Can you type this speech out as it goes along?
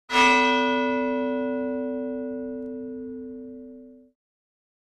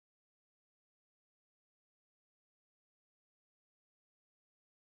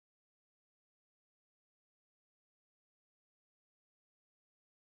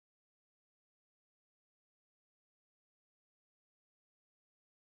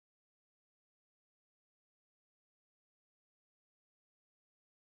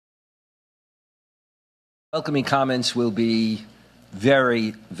Welcoming comments will be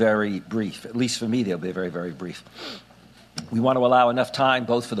very, very brief. At least for me, they'll be very, very brief. We want to allow enough time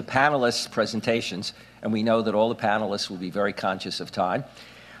both for the panelists' presentations, and we know that all the panelists will be very conscious of time,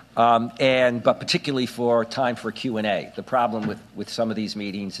 but particularly for time for Q&A. The problem with some of these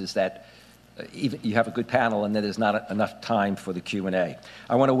meetings is that even you have a good panel and then there's not enough time for the Q&A.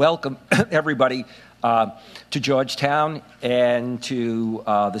 I want to welcome everybody to Georgetown and to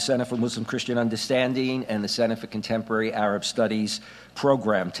the Center for Muslim Christian Understanding and the Center for Contemporary Arab Studies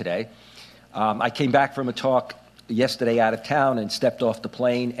program today. I came back from a talk yesterday out of town and stepped off the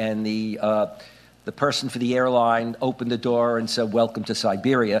plane, and the person for the airline opened the door and said, "Welcome to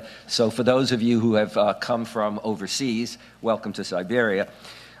Siberia." So for those of you who have come from overseas, welcome to Siberia.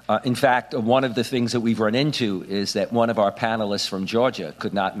 In fact, one of the things that we've run into is that one of our panelists from Georgia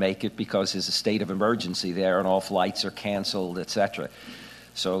could not make it because there's a state of emergency there and all flights are canceled, etc.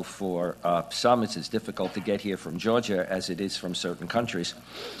 So for some, it's as difficult to get here from Georgia as it is from certain countries.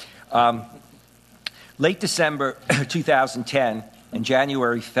 Late December 2010 and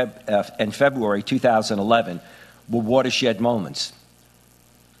January and February 2011 were watershed moments.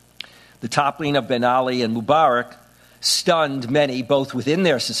 The toppling of Ben Ali and Mubarak stunned many, both within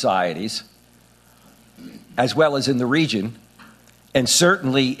their societies as well as in the region, and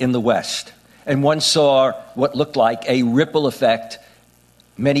certainly in the West. And one saw what looked like a ripple effect,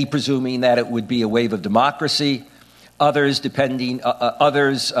 many presuming that it would be a wave of democracy, others,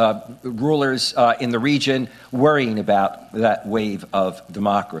 rulers in the region, worrying about that wave of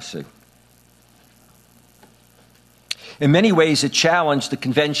democracy. In many ways, it challenged the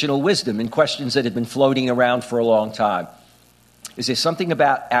conventional wisdom in questions that had been floating around for a long time. Is there something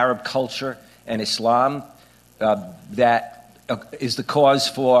about Arab culture and Islam that is the cause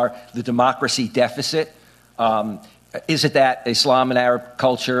for the democracy deficit? Is it that Islam and Arab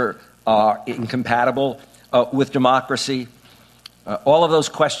culture are incompatible with democracy? All of those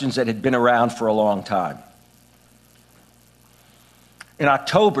questions that had been around for a long time. In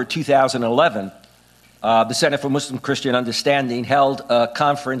October 2011, the Center for Muslim Christian Understanding held a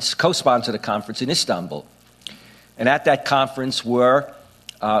conference, co-sponsored a conference in Istanbul. And at that conference were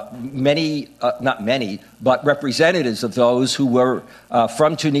not many, but representatives of those who were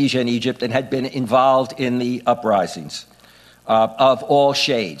from Tunisia and Egypt and had been involved in the uprisings of all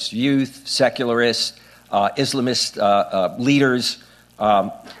shades: youth, secularists, Islamist leaders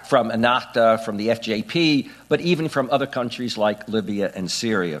from Ennahda, from the FJP, but even from other countries like Libya and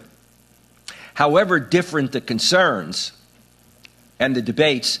Syria. However different the concerns and the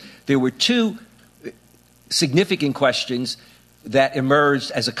debates, there were two significant questions that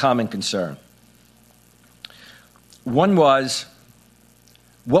emerged as a common concern. One was,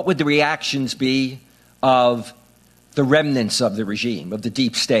 what would the reactions be of the remnants of the regime, of the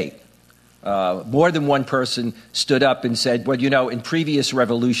deep state? More than one person stood up and said, well, in previous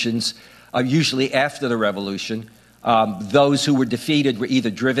revolutions, usually after the revolution, those who were defeated were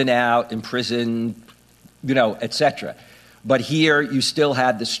either driven out, imprisoned, etc. But here you still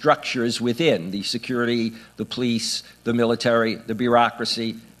had the structures within, the security, the police, the military, the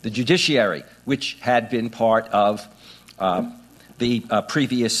bureaucracy, the judiciary, which had been part of the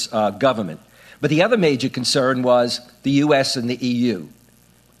previous government. But the other major concern was the U.S. and the EU,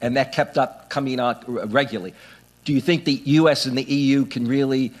 and that kept coming on regularly. Do you think the U.S. and the EU can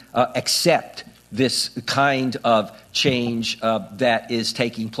really accept this kind of change that is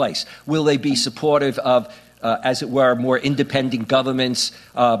taking place? Will they be supportive of, as it were, more independent governments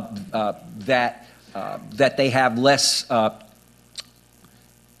that they have less of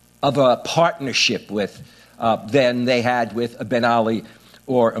a partnership with than they had with a Ben Ali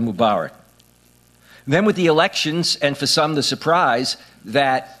or a Mubarak? Then with the elections, and for some the surprise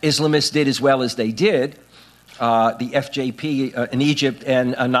that Islamists did as well as they did, the FJP in Egypt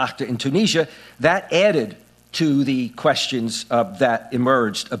and Ennahda in Tunisia, that added to the questions that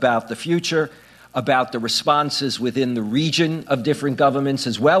emerged about the future, about the responses within the region of different governments,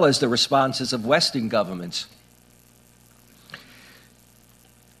 as well as the responses of Western governments.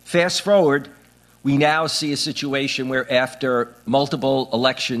 Fast forward, we now see a situation where after multiple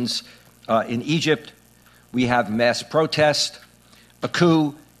elections in Egypt, we have mass protest, a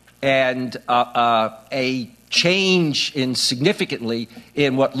coup, and a change significantly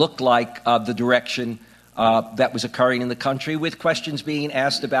in what looked like the direction that was occurring in the country, with questions being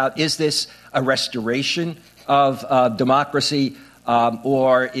asked about, is this a restoration of democracy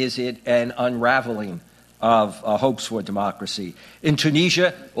or is it an unraveling of hopes for democracy? In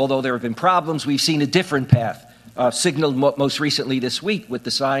Tunisia, although there have been problems, we've seen a different path, signaled most recently this week with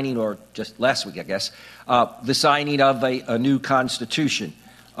the signing, or just last week, I guess, the signing of a new constitution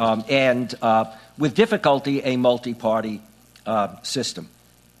and with difficulty, a multi-party system.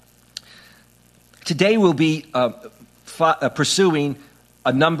 Today we'll be pursuing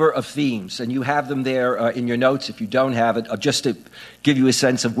a number of themes, and you have them there in your notes if you don't have it, just to give you a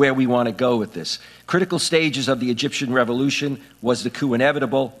sense of where we want to go with this. Critical stages of the Egyptian revolution. Was the coup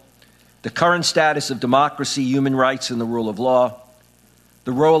inevitable? The current status of democracy, human rights, and the rule of law.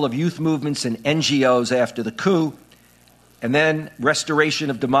 The role of youth movements and NGOs after the coup. And then restoration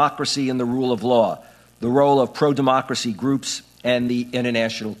of democracy and the rule of law. The role of pro-democracy groups and the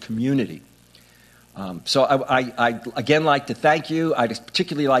international community. So I again like to thank you. I'd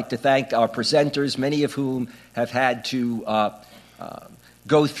particularly like to thank our presenters, many of whom have had to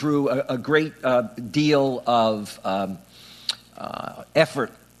go through a great deal of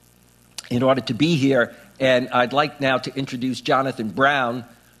effort in order to be here. And I'd like now to introduce Jonathan Brown,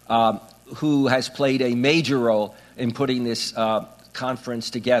 who has played a major role in putting this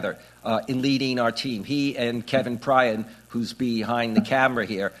conference together, in leading our team. He and Kevin Pryan, who's behind the camera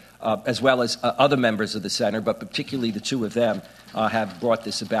here, as well as other members of the center, but particularly the two of them, have brought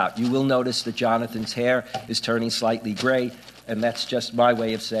this about. You will notice that Jonathan's hair is turning slightly gray, and that's just my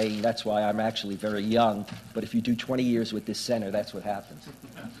way of saying that's why I'm actually very young. But if you do 20 years with this center, that's what happens.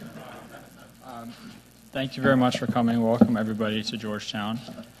 Thank you very much for coming. Welcome, everybody, to Georgetown.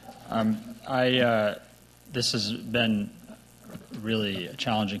 This has been really a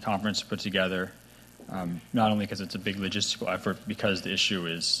challenging conference to put together. Not only because it's a big logistical effort, because the issue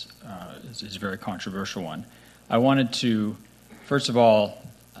is a very controversial one. I wanted to, first of all,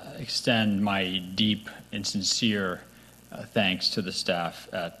 extend my deep and sincere thanks to the staff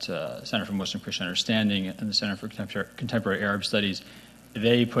at Center for Muslim Christian Understanding and the Center for Contemporary Arab Studies.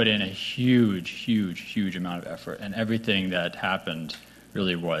 They put in a huge amount of effort, and everything that happened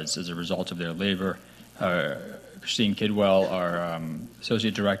really was as a result of their labor. Christine Kidwell, our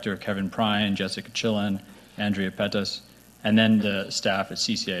Associate Director, Kevin Pryan, Jessica Chillen, Andrea Pettis, and then the staff at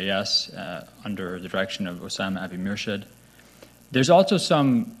CCAS under the direction of Osama Abi Mirshad. There's also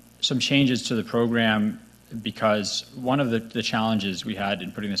some changes to the program because one of the challenges we had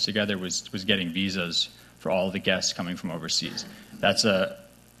in putting this together was getting visas for all the guests coming from overseas. That's a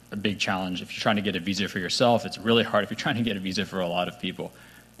big challenge. If you're trying to get a visa for yourself, it's really hard if you're trying to get a visa for a lot of people.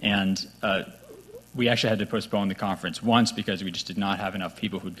 And we actually had to postpone the conference once because we just did not have enough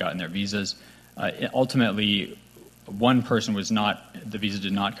people who'd gotten their visas. Ultimately, one person the visa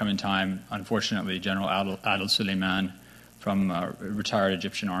did not come in time. Unfortunately, General Adil Suleiman from a retired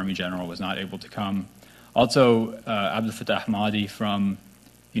Egyptian Army general was not able to come. Also, Abdel Fattah Mahdi from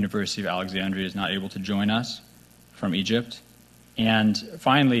University of Alexandria is not able to join us from Egypt. And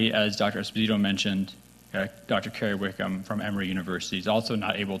finally, as Dr. Esposito mentioned, Dr. Carrie Wickham from Emory University is also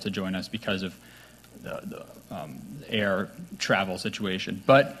not able to join us because of the air travel situation.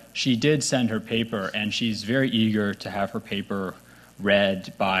 But she did send her paper, and she's very eager to have her paper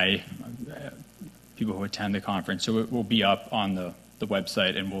read by people who attend the conference. So it will be up on the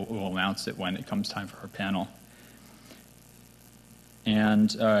website, and we'll announce it when it comes time for her panel.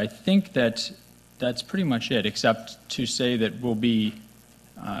 And I think that's pretty much it, except to say that we'll be,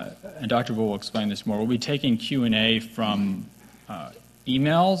 and Dr. Bull will explain this more, we'll be taking Q&A from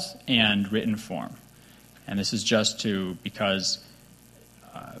emails and written form. And this is just because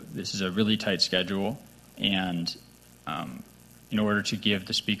this is a really tight schedule, and in order to give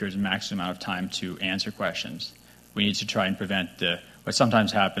the speakers a maximum amount of time to answer questions, we need to try and prevent what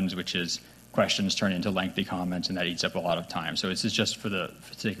sometimes happens, which is questions turn into lengthy comments, and that eats up a lot of time. So this is just for the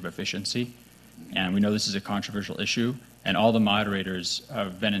sake of efficiency. And we know this is a controversial issue, and all the moderators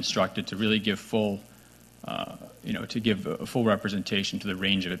have been instructed to really give to give a full representation to the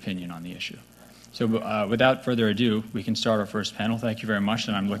range of opinion on the issue. So without further ado, we can start our first panel. Thank you very much,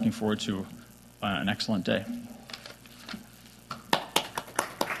 and I'm looking forward to an excellent day.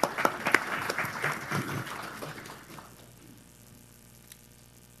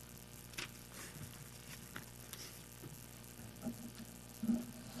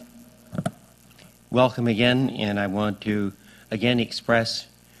 Welcome again, and I want to again express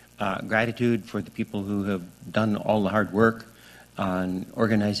gratitude for the people who have done all the hard work on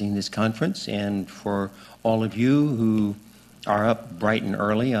organizing this conference, and for all of you who are up bright and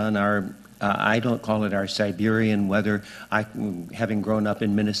early on our, I don't call it our Siberian weather. Having grown up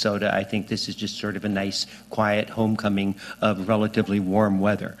in Minnesota, I think this is just sort of a nice, quiet homecoming of relatively warm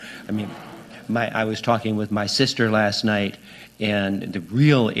weather. I mean, I was talking with my sister last night, and the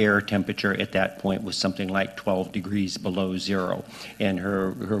real air temperature at that point was something like 12 degrees below zero, and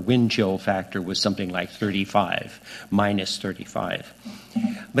her wind chill factor was something like 35, minus 35.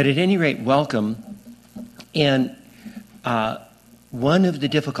 But at any rate, welcome. And one of the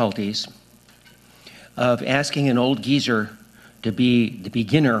difficulties of asking an old geezer to be the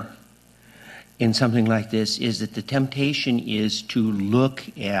beginner in something like this is that the temptation is to look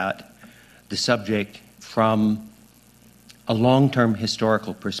at the subject from a long-term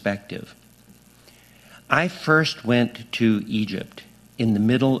historical perspective. I first went to Egypt in the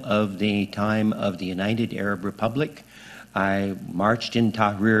middle of the time of the United Arab Republic. I marched in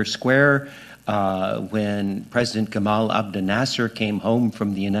Tahrir Square when President Gamal Abdel Nasser came home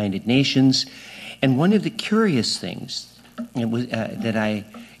from the United Nations. And one of the curious things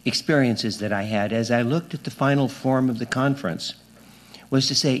experiences that I had as I looked at the final form of the conference was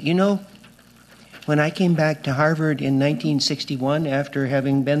to say, you know, when I came back to Harvard in 1961 after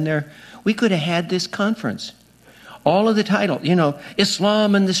having been there, we could have had this conference. All of the title, you know,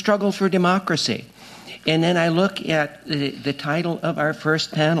 Islam and the Struggle for Democracy. And then I look at the title of our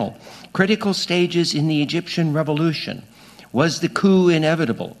first panel, Critical Stages in the Egyptian Revolution. Was the coup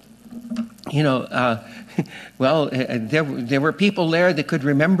inevitable? You know, there were people there that could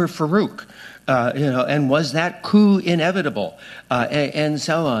remember Farouk, you know, and was that coup inevitable, and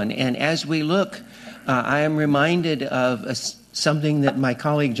so on. And as we look, I am reminded of something that my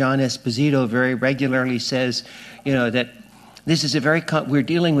colleague John Esposito very regularly says, you know, that this is we're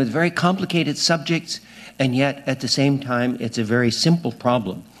dealing with very complicated subjects, and yet at the same time, it's a very simple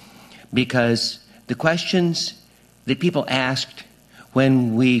problem, because the questions that people asked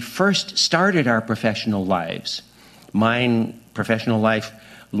when we first started our professional lives, mine professional life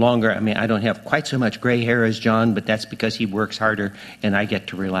longer, I mean, I don't have quite so much gray hair as John, but that's because he works harder and I get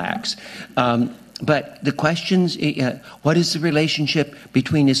to relax. But the questions, what is the relationship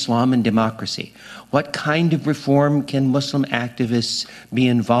between Islam and democracy? What kind of reform can Muslim activists be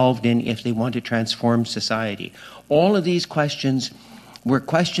involved in if they want to transform society? All of these questions were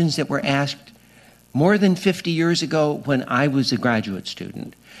questions that were asked more than 50 years ago when I was a graduate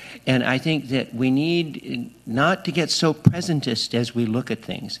student. And I think that we need not to get so presentist as we look at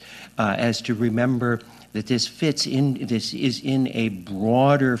things, as to remember that this is in a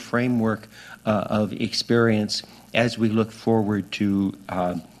broader framework of experience as we look forward to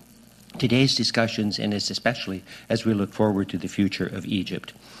today's discussions, and especially as we look forward to the future of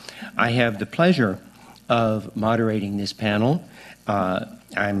Egypt. I have the pleasure of moderating this panel.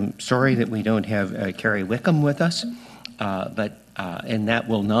 I'm sorry that we don't have Carrie Wickham with us, and that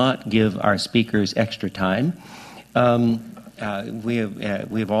will not give our speakers extra time.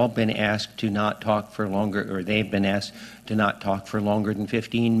 We've all been asked to not talk for longer, or they've been asked to not talk for longer than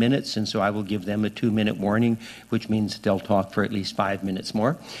 15 minutes, and so I will give them a 2-minute warning, which means they'll talk for at least 5 minutes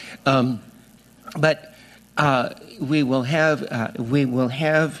more. But we will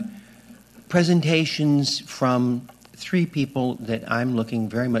have presentations from 3 people that I'm looking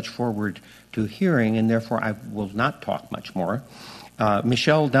very much forward to hearing, and therefore I will not talk much more.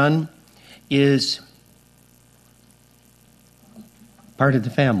 Michelle Dunn is part of the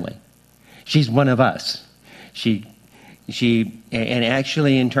family. She's one of us. And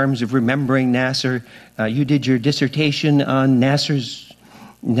actually, in terms of remembering Nasser, you did your dissertation on Nasser's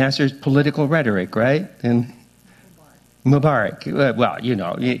political rhetoric, right? And Mubarak. Well, you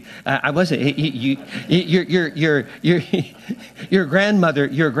know, I wasn't. Your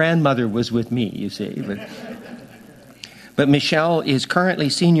grandmother was with me, you see. But Michelle is currently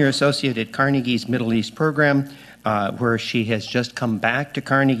senior associate at Carnegie's Middle East program, where she has just come back to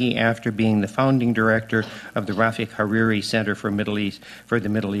Carnegie after being the founding director of the Rafik Hariri Center for the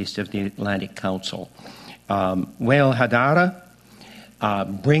Middle East of the Atlantic Council. Wael Hadara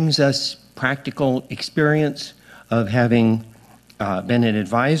brings us practical experience of having been an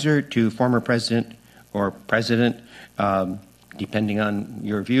advisor to former president or president, depending on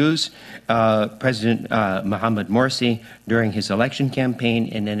your views, President Mohamed Morsi during his election campaign,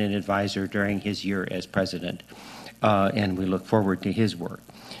 and then an advisor during his year as president. And we look forward to his work.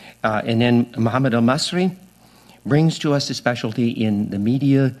 And then Mohamed al-Masri brings to us a specialty in the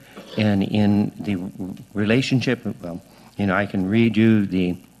media and in the relationship. Well, you know, I can read you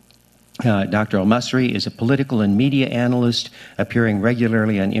the Dr. al-Masri is a political and media analyst appearing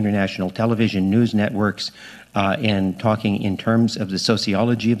regularly on international television news networks and talking in terms of the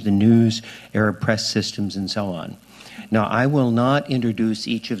sociology of the news, Arab press systems, and so on. Now, I will not introduce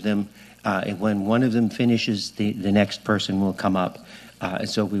each of them. When one of them finishes, the next person will come up,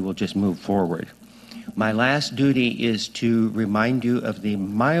 so we will just move forward. My last duty is to remind you of the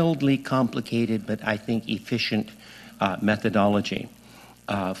mildly complicated but I think efficient methodology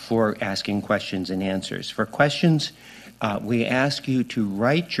for asking questions and answers. For questions, we ask you to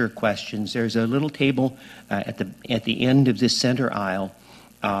write your questions. There's a little table at the end of this center aisle.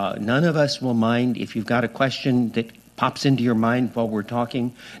 None of us will mind if you've got a question that pops into your mind while we're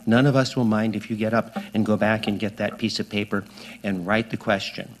talking, none of us will mind if you get up and go back and get that piece of paper and write the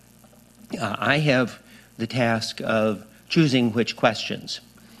question. I have the task of choosing which questions.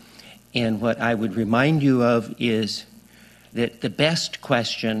 And what I would remind you of is that the best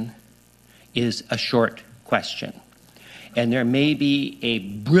question is a short question. And there may be a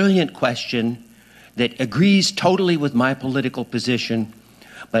brilliant question that agrees totally with my political position,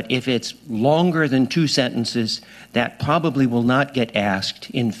 but if it's longer than 2 sentences, that probably will not get asked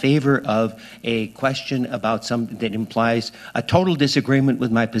in favor of a question about something that implies a total disagreement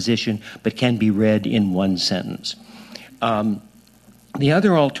with my position, but can be read in 1 sentence. The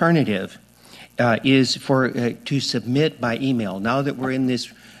other alternative is to submit by email. Now that we're in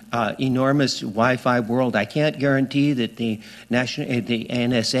this enormous Wi-Fi world, I can't guarantee that the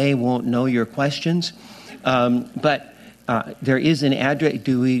NSA won't know your questions, but there is an address.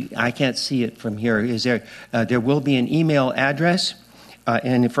 I can't see it from here. Is there? There will be an email address,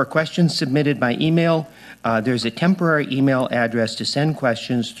 and for questions submitted by email, there's a temporary email address to send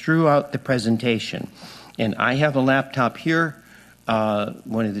questions throughout the presentation. And I have a laptop here.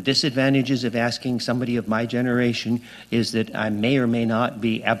 One of the disadvantages of asking somebody of my generation is that I may or may not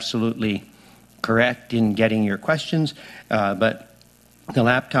be absolutely correct in getting your questions, but the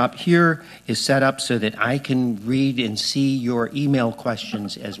laptop here is set up so that I can read and see your email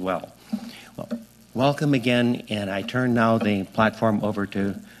questions as well. Well, welcome again, and I turn now the platform over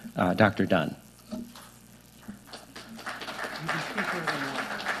to Dr. Dunn.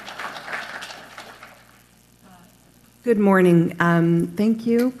 Good morning. Thank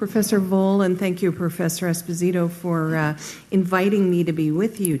you, Professor Voll, and thank you, Professor Esposito, for inviting me to be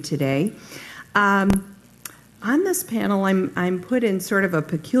with you today. On this panel, I'm put in sort of a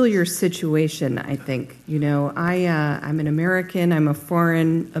peculiar situation, I think. You know, I'm an American, I'm a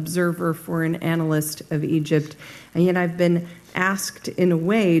foreign observer, foreign analyst of Egypt, and yet I've been asked in a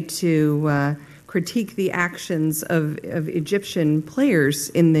way to critique the actions of Egyptian players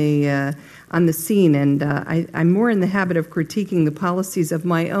in on the scene, and I'm more in the habit of critiquing the policies of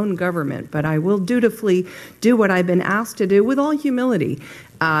my own government, but I will dutifully do what I've been asked to do with all humility,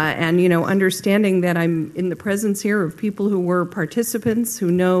 and, you know, understanding that I'm in the presence here of people who were participants, who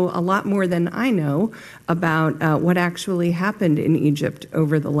know a lot more than I know about what actually happened in Egypt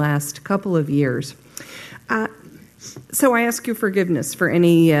over the last couple of years. So I ask you forgiveness for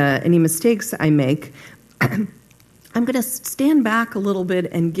any mistakes I make. I'm going to stand back a little bit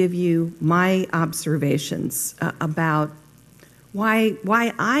and give you my observations about why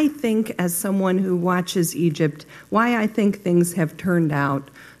I think, as someone who watches Egypt, why I think things have turned out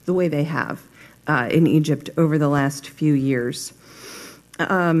the way they have in Egypt over the last few years.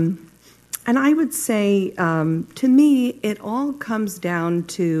 And I would say, to me, it all comes down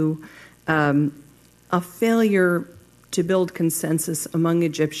to a failure to build consensus among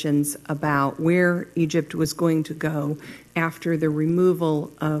Egyptians about where Egypt was going to go after the removal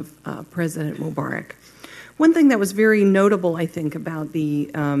of President Mubarak. One thing that was very notable, I think, about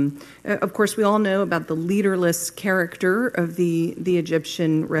of course, we all know about the leaderless character of the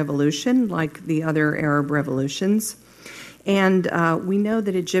Egyptian revolution, like the other Arab revolutions. And we know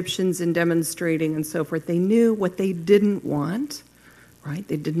that Egyptians, in demonstrating and so forth, they knew what they didn't want. Right?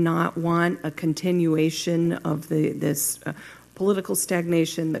 They did not want a continuation of this political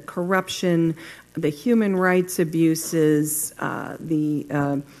stagnation, the corruption, the human rights abuses,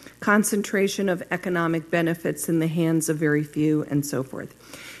 the concentration of economic benefits in the hands of very few, and so forth.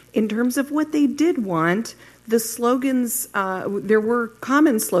 In terms of what they did want, the slogans, there were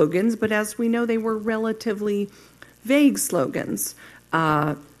common slogans, but as we know, they were relatively vague slogans.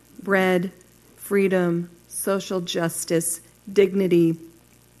 Bread, freedom, social justice, dignity.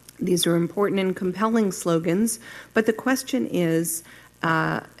 These are important and compelling slogans, but the question is,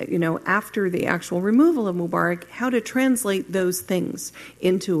 after the actual removal of Mubarak, how to translate those things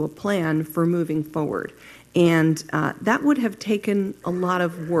into a plan for moving forward. And that would have taken a lot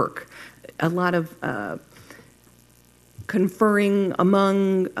of work, a lot of conferring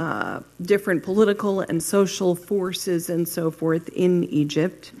among different political and social forces and so forth in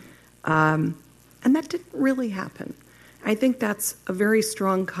Egypt. And that didn't really happen. I think that's a very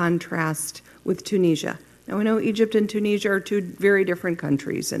strong contrast with Tunisia. Now, I know Egypt and Tunisia are two very different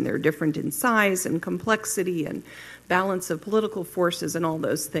countries, and they're different in size and complexity and balance of political forces and all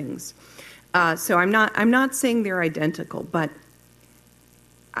those things. So I'm not saying they're identical, but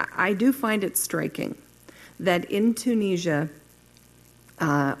I do find it striking that in Tunisia,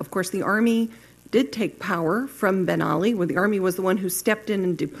 of course, the army did take power from Ben Ali, where the army was the one who stepped in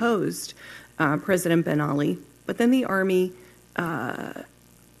and deposed President Ben Ali. But then the army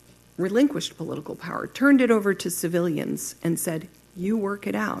relinquished political power, turned it over to civilians and said, you work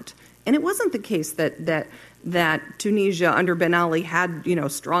it out. And it wasn't the case that Tunisia under Ben Ali had,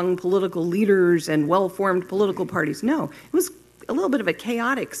 strong political leaders and well-formed political parties. No, it was a little bit of a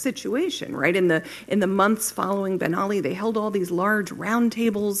chaotic situation, right? In the months following Ben Ali, they held all these large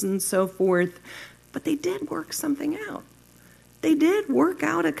roundtables and so forth, but they did work something out. They did work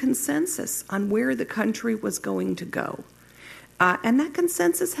out a consensus on where the country was going to go. And that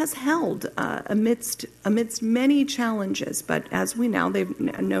consensus has held amidst many challenges. But as we know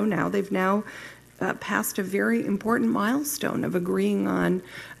now, they've now passed a very important milestone of agreeing on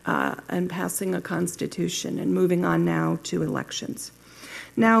and passing a constitution and moving on now to elections.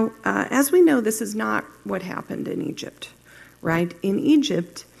 Now, as we know, this is not what happened in Egypt, right? In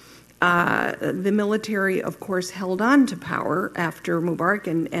Egypt, the military, of course, held on to power after Mubarak,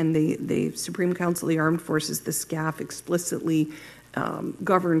 and the Supreme Council of the Armed Forces, the SCAF, explicitly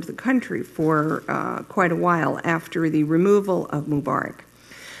governed the country for quite a while after the removal of Mubarak.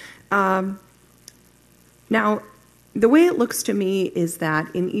 Now, the way it looks to me is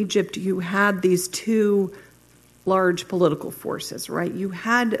that in Egypt you had these two large political forces, right? You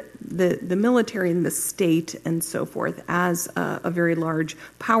had the military and the state and so forth as a very large,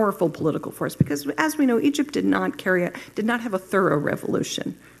 powerful political force, because as we know, Egypt did not have a thorough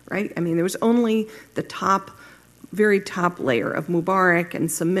revolution, right? I mean, there was only the very top layer of Mubarak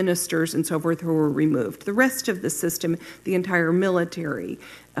and some ministers and so forth who were removed. The rest of the system, the entire military,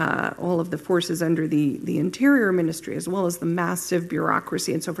 all of the forces under the Interior Ministry, as well as the massive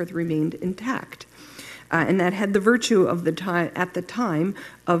bureaucracy and so forth, remained intact. And that had the virtue of at the time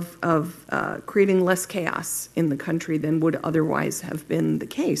of creating less chaos in the country than would otherwise have been the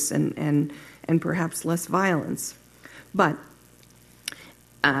case, and perhaps less violence. But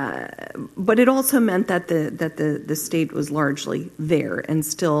it also meant that the state was largely there and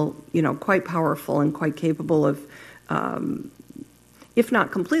still, quite powerful and quite capable of, if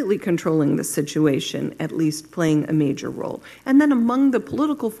not completely controlling the situation, at least playing a major role. And then among the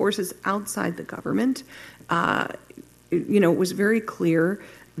political forces outside the government, it was very clear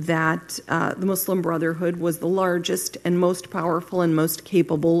that the Muslim Brotherhood was the largest and most powerful and most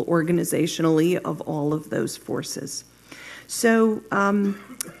capable organizationally of all of those forces. So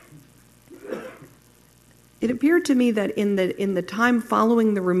it appeared to me that in the time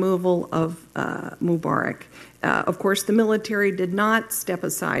following the removal of Mubarak, of course, the military did not step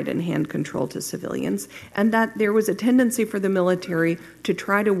aside and hand control to civilians, and that there was a tendency for the military to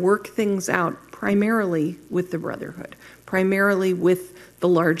try to work things out primarily with the Brotherhood, primarily with the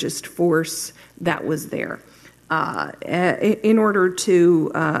largest force that was there, in order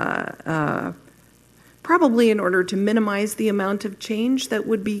to probably in order to minimize the amount of change that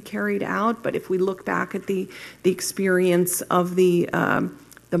would be carried out. But if we look back at the experience of the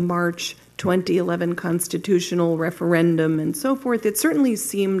March 2011 constitutional referendum and so forth, it certainly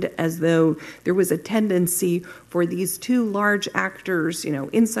seemed as though there was a tendency for these two large actors,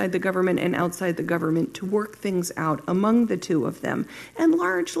 inside the government and outside the government, to work things out among the two of them, and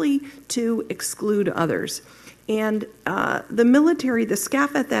largely to exclude others. And the military, the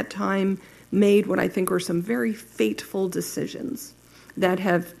SCAF at that time, made what I think were some very fateful decisions that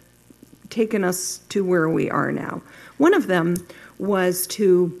have taken us to where we are now. One of them was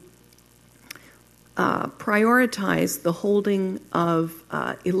to prioritize the holding of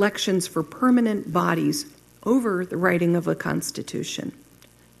elections for permanent bodies over the writing of a constitution,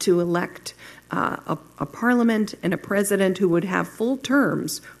 to elect a parliament and a president who would have full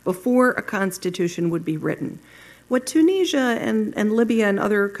terms before a constitution would be written. What Tunisia and Libya and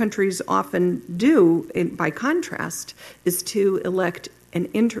other countries often do, by contrast, is to elect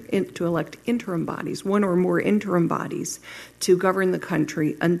interim bodies, one or more interim bodies, to govern the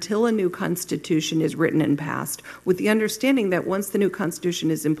country until a new constitution is written and passed, with the understanding that once the new constitution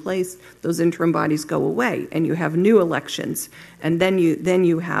is in place, those interim bodies go away, and you have new elections, and then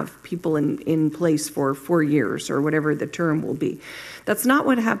you have people in place for 4 years or whatever the term will be. That's not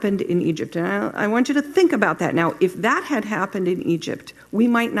what happened in Egypt, and I want you to think about that. Now, if that had happened in Egypt, we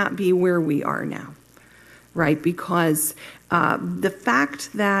might not be where we are now, right? Because the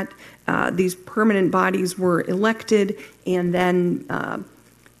fact that these permanent bodies were elected, and then,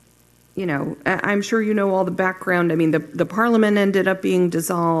 I'm sure you know all the background. I mean, the parliament ended up being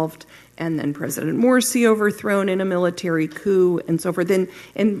dissolved, and then President Morsi overthrown in a military coup, and so forth.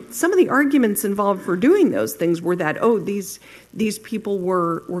 And some of the arguments involved for doing those things were that, these people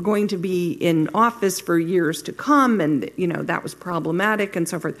were going to be in office for years to come, and that was problematic, and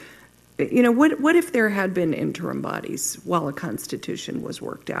so forth. What if there had been interim bodies while a constitution was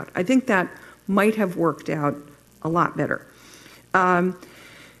worked out? I think that might have worked out a lot better.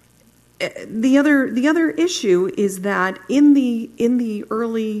 the other issue is that in the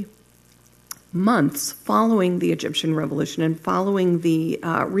early months following the Egyptian revolution and following the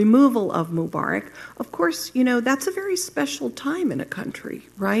removal of Mubarak, of course, that's a very special time in a country,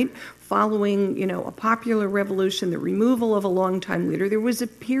 right? Following, a popular revolution, the removal of a longtime leader, there was a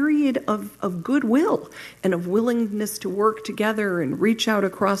period of goodwill and of willingness to work together and reach out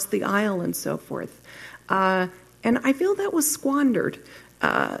across the aisle and so forth. And I feel that was squandered.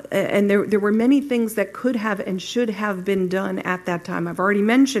 And there were many things that could have and should have been done at that time. I've already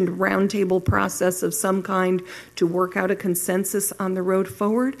mentioned roundtable process of some kind to work out a consensus on the road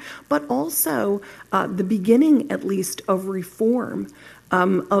forward, but also the beginning, at least, of reform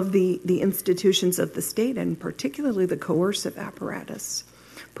of the institutions of the state, and particularly the coercive apparatus,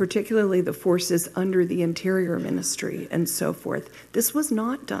 particularly the forces under the Interior Ministry and so forth. This was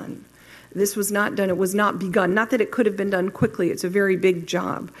not done. This was not done. It was not begun. Not that it could have been done quickly. It's a very big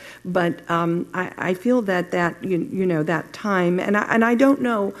job, but I feel that that time, and I don't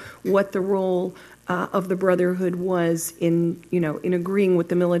know what the role of the Brotherhood was in agreeing with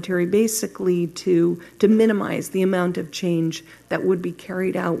the military, basically to minimize the amount of change that would be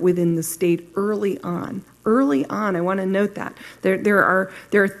carried out within the state early on. Early on, I want to note that there are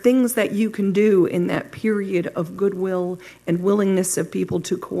things that you can do in that period of goodwill and willingness of people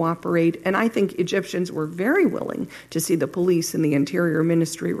to cooperate. And I think Egyptians were very willing to see the police and the Interior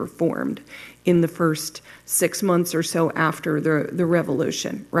Ministry reformed in the first 6 months or so after the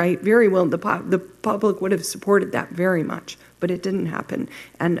revolution, right? Very well, the public would have supported that very much, but it didn't happen.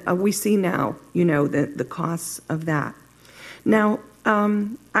 And we see now, the costs of that. Now,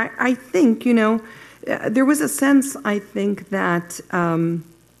 I think, there was a sense, I think, that,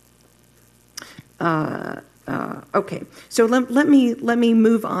 okay, so let me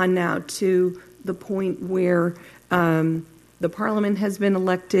move on now to the point where the parliament has been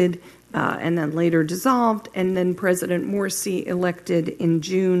elected and then later dissolved, and then President Morsi elected in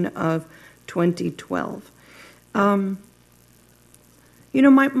June of 2012. My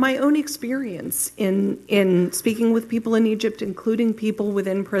own experience in speaking with people in Egypt, including people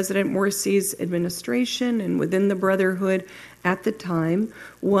within President Morsi's administration and within the Brotherhood at the time,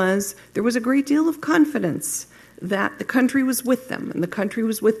 was there was a great deal of confidence that the country was with them and the country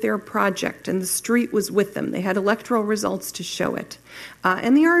was with their project and the street was with them. They had electoral results to show it.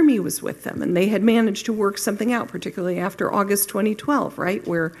 And the army was with them, and they had managed to work something out, particularly after August 2012, right,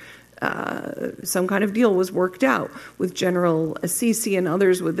 where some kind of deal was worked out with General Assisi and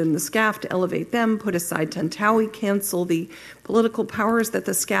others within the SCAF to elevate them, put aside Tantawi, cancel the political powers that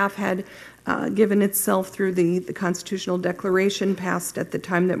the SCAF had given itself through the constitutional declaration passed at the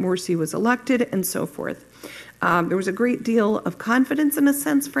time that Morsi was elected, and so forth. There was a great deal of confidence, in a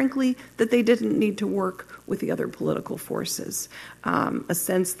sense, frankly, that they didn't need to work with the other political forces. A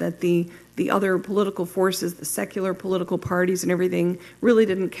sense that the other political forces, the secular political parties and everything, really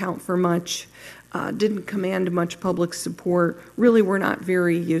didn't count for much, didn't command much public support, really were not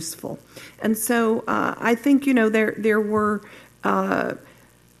very useful. And so I think,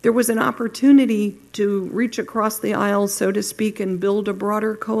 there was an opportunity to reach across the aisle, so to speak, and build a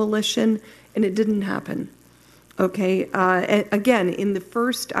broader coalition, and it didn't happen. Okay, again, in the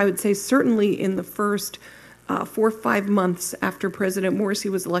first, I would say certainly in the first 4 or 5 months after President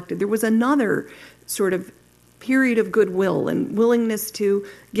Morsi was elected, there was another sort of period of goodwill and willingness to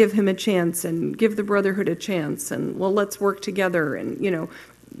give him a chance and give the Brotherhood a chance and, well, let's work together. And,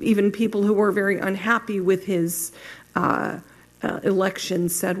 even people who were very unhappy with his election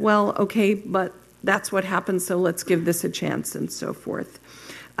said, well, okay, but that's what happened, so let's give this a chance, and so forth.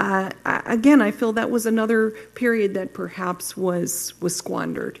 Again, I feel that was another period that perhaps was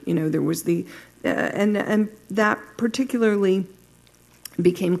squandered. There was and that particularly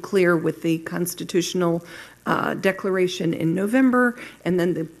became clear with the constitutional declaration in November, and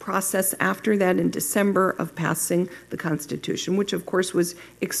then the process after that in December of passing the Constitution, which of course was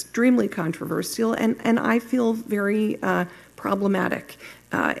extremely controversial and I feel very problematic.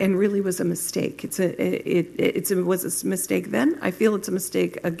 And really was a mistake. It was a mistake then. I feel it's a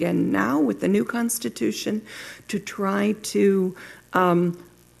mistake again now with the new Constitution to try to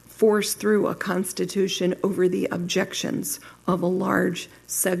force through a Constitution over the objections of a large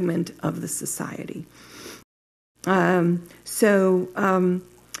segment of the society. And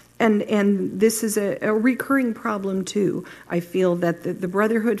this is a recurring problem, too. I feel that the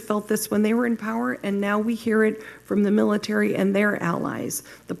Brotherhood felt this when they were in power, and now we hear it from the military and their allies.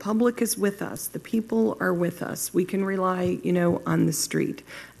 The public is with us. The people are with us. We can rely, on the street.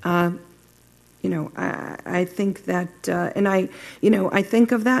 I think that, and I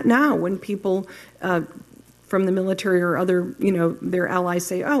think of that now when people from the military or other, their allies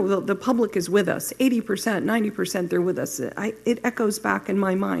say, oh, the public is with us, 80%, 90%, they're with us. It echoes back in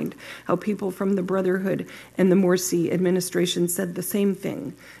my mind how people from the Brotherhood and the Morsi administration said the same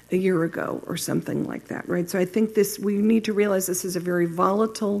thing a year ago or something like that, right? So I think we need to realize this is a very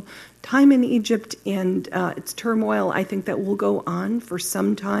volatile time in Egypt, and its turmoil, I think, that will go on for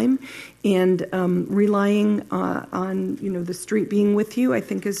some time, and relying on the street being with you, I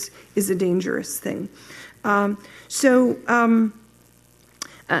think, is a dangerous thing. I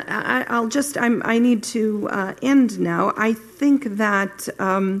need to end now. I think that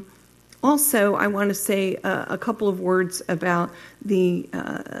also I want to say a couple of words about the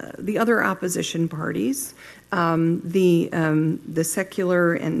other opposition parties, the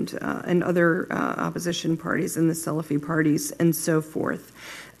secular and other opposition parties, and the Salafi parties, and so forth.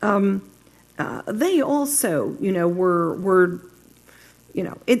 They also, were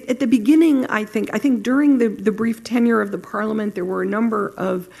at the beginning, I think during the brief tenure of the parliament, there were a number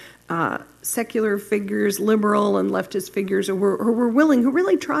of secular figures, liberal and leftist figures, who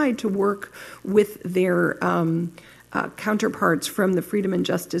really tried to work with their counterparts from the Freedom and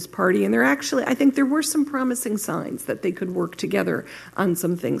Justice Party. And I think there were some promising signs that they could work together on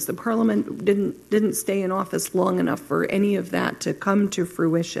some things. The parliament didn't stay in office long enough for any of that to come to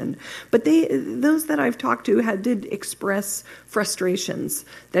fruition. But those that I've talked to did express frustrations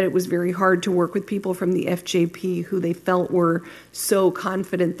that it was very hard to work with people from the FJP who they felt were so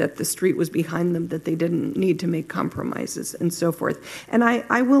confident that the street was behind them that they didn't need to make compromises and so forth. And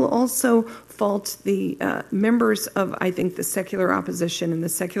I will also fault the members of, I think, the secular opposition and the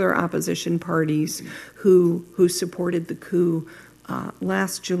secular opposition parties who supported the coup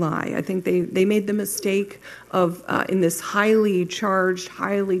last July. I think they made the mistake of, in this highly charged,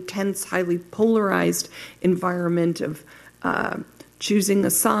 highly tense, highly polarized environment, of choosing a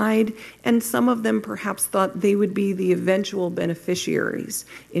side, and some of them perhaps thought they would be the eventual beneficiaries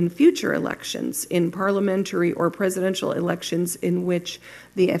in future elections, in parliamentary or presidential elections, in which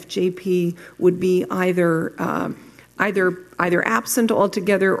the FJP would be either absent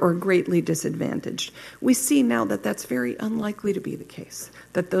altogether or greatly disadvantaged. We see now that that's very unlikely to be the case,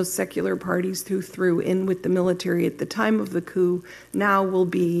 that those secular parties who threw in with the military at the time of the coup now will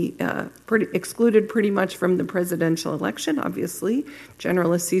be excluded pretty much from the presidential election. Obviously,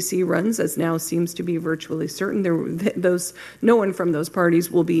 General Assisi runs, as now seems to be virtually certain. No one from those parties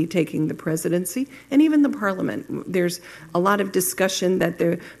will be taking the presidency, and even the parliament. There's a lot of discussion that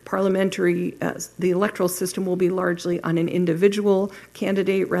the electoral system will be largely on an individual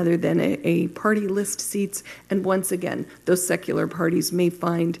candidate rather than a party list seats. And once again, those secular parties may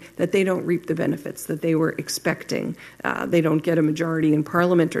find that they don't reap the benefits that they were expecting. They don't get a majority in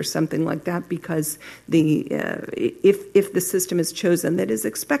parliament or something like that, because if the system is chosen that is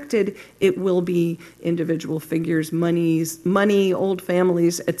expected, it will be individual figures, money, old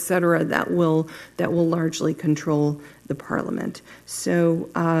families, etc., that will largely control the parliament. So,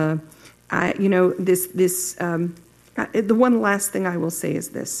 the one last thing I will say is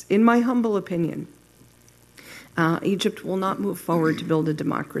this. In my humble opinion, Egypt will not move forward to build a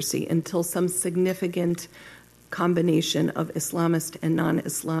democracy until some significant combination of Islamist and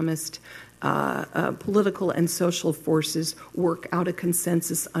non-Islamist political and social forces work out a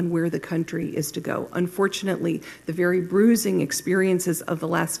consensus on where the country is to go. Unfortunately, the very bruising experiences of the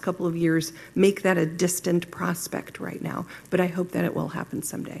last couple of years make that a distant prospect right now, but I hope that it will happen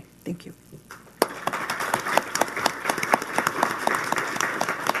someday. Thank you.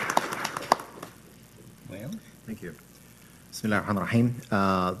 Thank you. Bismillah ar-Rahman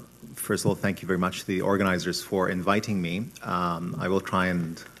ar-Rahim. First of all, thank you very much to the organizers for inviting me. I will try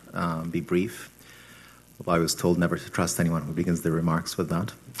and be brief. Well, I was told never to trust anyone who begins their remarks with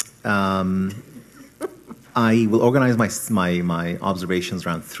that. I will organize my observations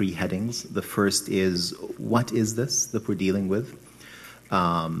around three headings. The first is, what is this that we're dealing with?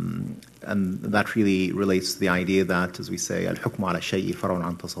 And that really relates to the idea that, as we say, al-hukmu ala shay'i far'un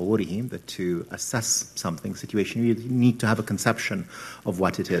an tasawwurihi, that to assess something, situation, you need to have a conception of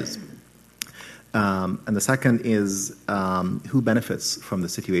what it is. And the second is, who benefits from the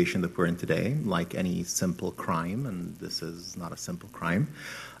situation that we're in today, like any simple crime, and this is not a simple crime.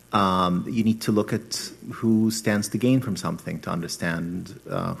 You need to look at who stands to gain from something to understand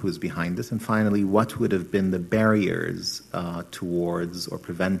who's behind this. And finally, what would have been the barriers towards or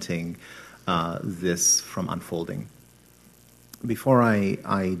preventing this from unfolding. Before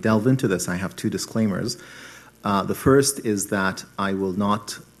I delve into this, I have two disclaimers. The first is that I will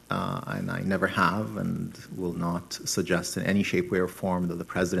not, and I never have and will not suggest in any shape, way, or form that the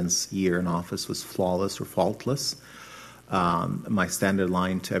president's year in office was flawless or faultless. My standard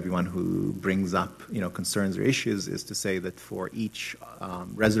line to everyone who brings up, concerns or issues is to say that for each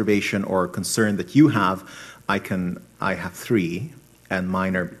reservation or concern that you have, I have 3, and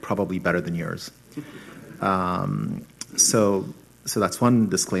mine are probably better than yours. So that's one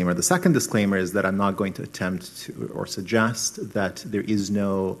disclaimer. The second disclaimer is that I'm not going to attempt to or suggest that there is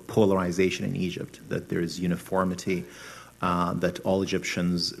no polarization in Egypt, that there is uniformity, that all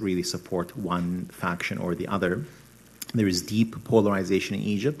Egyptians really support one faction or the other. There is deep polarization in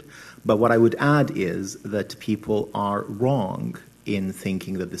Egypt, but what I would add is that people are wrong in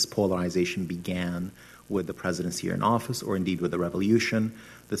thinking that this polarization began with the presidency in office or indeed with the revolution.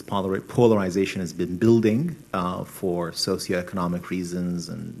 This polarization has been building for socioeconomic reasons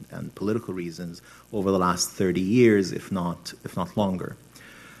and political reasons over the last 30 years, if not longer.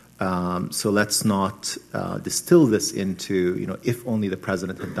 So let's not distill this into, if only the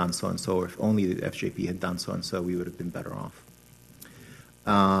president had done so and so, or if only the FJP had done so and so, we would have been better off.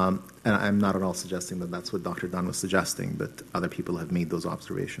 And I'm not at all suggesting that that's what Dr. Dunn was suggesting, but other people have made those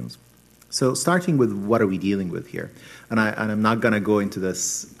observations. So starting with what are we dealing with here? And I'm not going to go into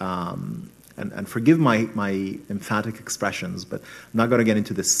this, and forgive my emphatic expressions, but I'm not going to get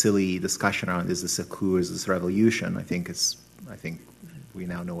into this silly discussion around is this a coup, is this a revolution? I think we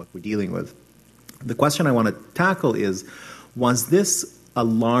now know what we're dealing with. The question I want to tackle is, was this a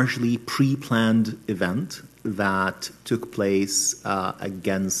largely pre-planned event that took place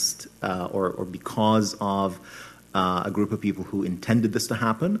against or because of a group of people who intended this to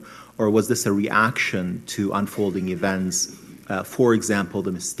happen, or was this a reaction to unfolding events, for example,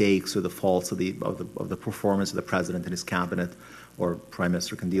 the mistakes or the faults of the performance of the president and his cabinet, or Prime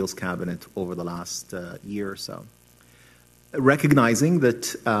Minister Kandil's cabinet over the last year or so? Recognizing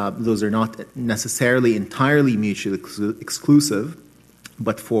that those are not necessarily entirely mutually exclusive,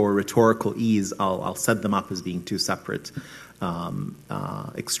 but for rhetorical ease, I'll set them up as being two separate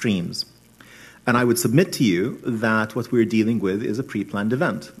extremes. And I would submit to you that what we're dealing with is a pre-planned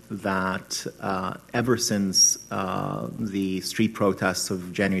event, that ever since the street protests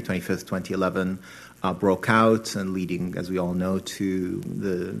of January 25th, 2011 broke out and leading, as we all know, to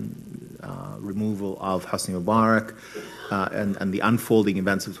the removal of Hosni Mubarak and the unfolding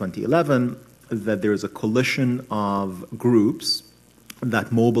events of 2011, that there is a coalition of groups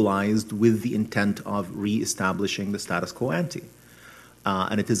that mobilized with the intent of re-establishing the status quo ante.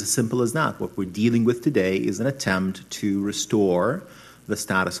 And it is as simple as that. What we're dealing with today is an attempt to restore the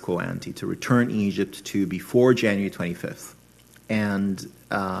status quo ante, to return Egypt to before January 25th. And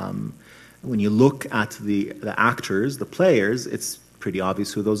when you look at the actors, the players, it's pretty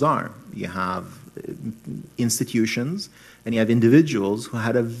obvious who those are. You have institutions and you have individuals who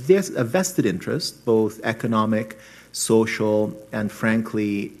had a vested interest, both economic, social, and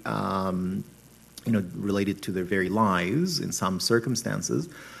frankly, related to their very lives in some circumstances,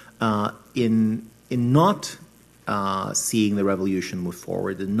 in not seeing the revolution move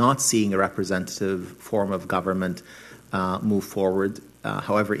forward, and not seeing a representative form of government move forward,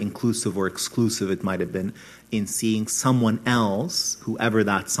 however inclusive or exclusive it might have been, in seeing someone else, whoever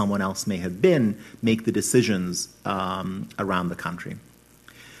that someone else may have been, make the decisions around the country.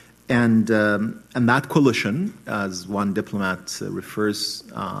 And that coalition, as one diplomat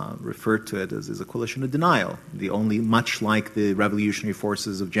referred to it as, is a coalition of denial. Much like the revolutionary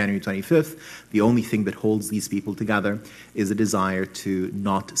forces of January 25th, the only thing that holds these people together is a desire to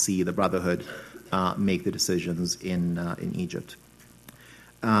not see the Brotherhood make the decisions in Egypt.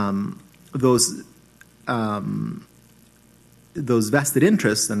 Those vested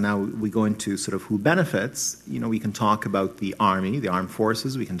interests, and now we go into sort of who benefits. We can talk about the army, the armed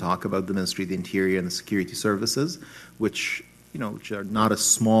forces. We can talk about the Ministry of the Interior and the security services, which are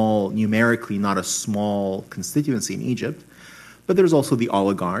numerically not a small constituency in Egypt. But there's also the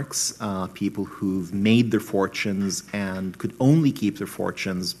oligarchs, people who've made their fortunes and could only keep their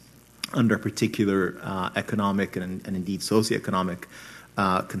fortunes under a particular economic and indeed socioeconomic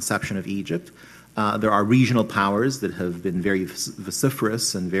conception of Egypt. There are regional powers that have been very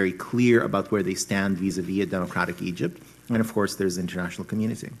vociferous and very clear about where they stand vis-a-vis a democratic Egypt. And, of course, there's the international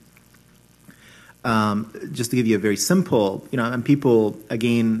community. Just to give you a very simple, and people,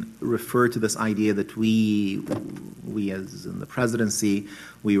 again, refer to this idea that we as in the presidency,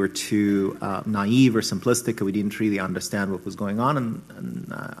 we were too naive or simplistic, and we didn't really understand what was going on.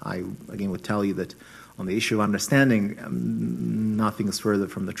 And I, again, would tell you that on the issue of understanding, nothing is further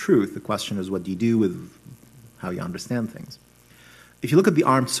from the truth. The question is, what do you do with how you understand things? If you look at the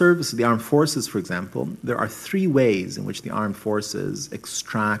armed services, the armed forces, for example, there are 3 ways in which the armed forces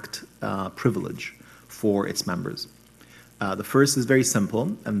extract privilege for its members. The first is very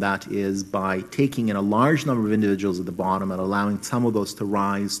simple, and that is by taking in a large number of individuals at the bottom and allowing some of those to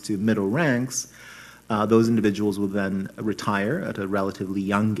rise to middle ranks. Those individuals will then retire at a relatively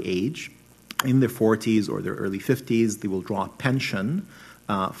young age. In their 40s or their early 50s, they will draw a pension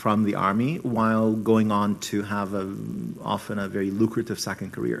from the army while going on to have often a very lucrative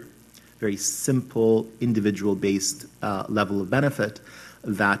second career. Very simple, individual-based level of benefit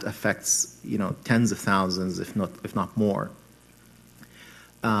that affects, tens of thousands, if not more.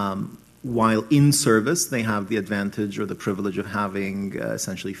 While in service, they have the advantage or the privilege of having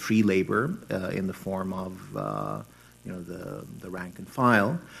essentially free labor in the form of, the rank and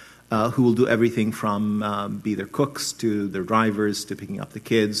file, who will do everything from be their cooks to their drivers to picking up the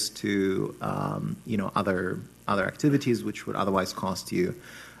kids to, other activities which would otherwise cost you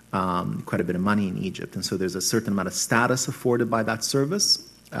quite a bit of money in Egypt. And so there's a certain amount of status afforded by that service.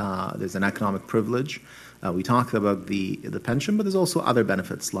 There's an economic privilege. We talked about the pension, but there's also other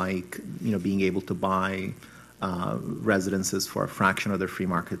benefits like being able to buy residences for a fraction of their free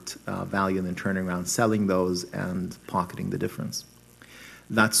market value and then turning around selling those and pocketing the difference.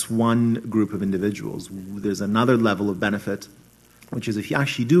 That's one group of individuals. There's another level of benefit, which is if you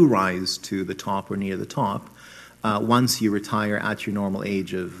actually do rise to the top or near the top, once you retire at your normal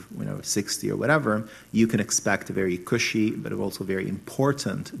age of 60 or whatever, you can expect a very cushy but also very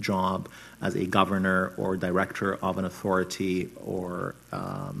important job as a governor or director of an authority or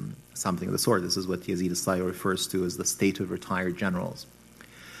something of the sort. This is what Yazid Asai refers to as the state of retired generals.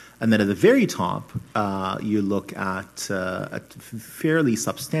 And then at the very top, you look at a fairly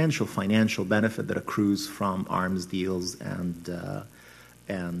substantial financial benefit that accrues from arms deals and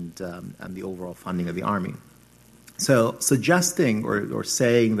the overall funding of the army. So suggesting or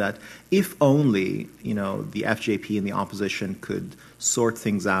saying that if only the FJP and the opposition could sort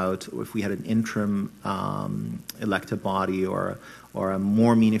things out, or if we had an interim elected body or a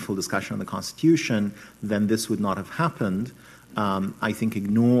more meaningful discussion on the Constitution, then this would not have happened, I think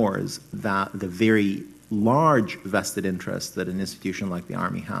ignores the very large vested interest that an institution like the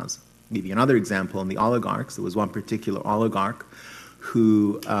army has. I'll give you another example. In the oligarchs, there was one particular oligarch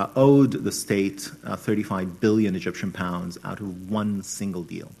who owed the state 35 billion Egyptian pounds out of one single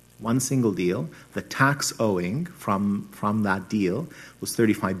deal. One single deal. The tax owing from that deal was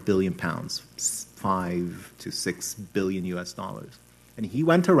 35 billion pounds, 5 to 6 billion US dollars. And he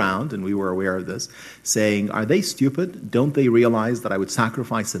went around, and we were aware of this, saying, are they stupid? Don't they realize that I would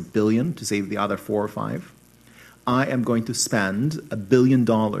sacrifice $1 billion to save the other 4 or 5? I am going to spend $1 billion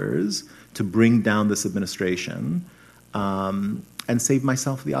to bring down this administration and save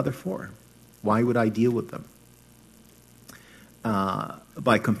myself the other 4. Why would I deal with them?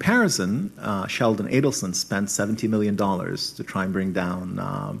 By comparison, Sheldon Adelson spent $70 million to try and bring down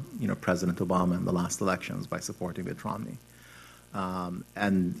President Obama in the last elections by supporting Mitt Romney.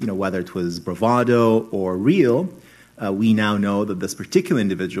 And whether it was bravado or real, we now know that this particular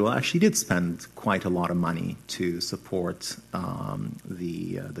individual actually did spend quite a lot of money to support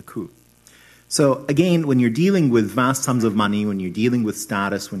the coup. So again, when you're dealing with vast sums of money, when you're dealing with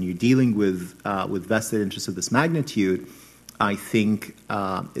status, when you're dealing with vested interests of this magnitude, I think if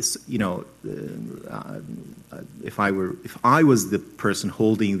I was the person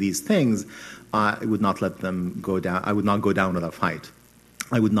holding these things, I would not let them go down. I would not go down without a fight.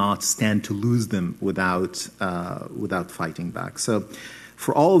 I would not stand to lose them without fighting back. So,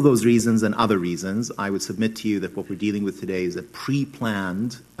 for all of those reasons and other reasons, I would submit to you that what we're dealing with today is a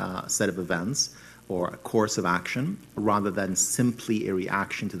pre-planned set of events or a course of action, rather than simply a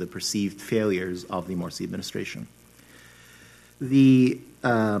reaction to the perceived failures of the Morsi administration. The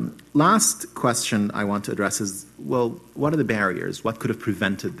last question I want to address is, well, what are the barriers? What could have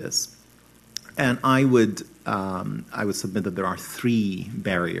prevented this? And I would submit that there are 3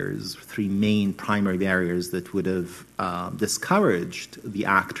 barriers, 3 main primary barriers that would have discouraged the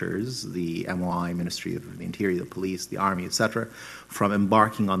actors, the MOI, Ministry of the Interior, the police, the army, etc., from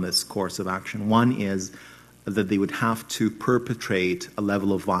embarking on this course of action. One is that they would have to perpetrate a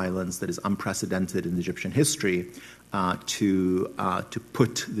level of violence that is unprecedented in Egyptian history to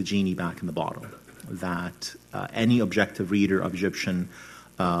put the genie back in the bottle. That any objective reader of Egyptian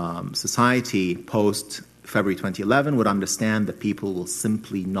society post February 2011 would understand that people will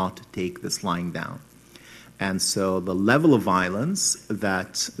simply not take this lying down. And so the level of violence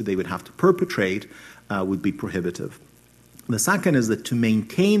that they would have to perpetrate would be prohibitive. The second is that to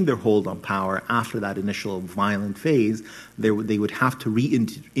maintain their hold on power after that initial violent phase, they would have to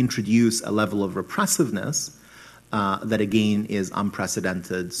reintroduce a level of repressiveness that again is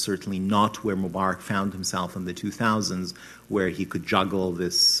unprecedented, certainly not where Mubarak found himself in the 2000s, where he could juggle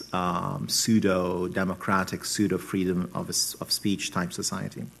this pseudo-democratic, pseudo-freedom of speech type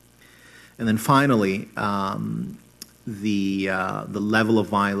society. And then finally, the level of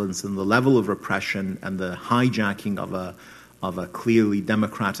violence and the level of repression and the hijacking of a clearly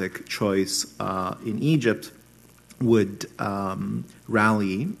democratic choice in Egypt would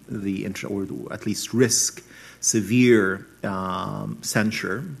rally or at least risk severe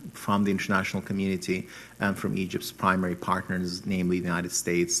censure from the international community and from Egypt's primary partners, namely the United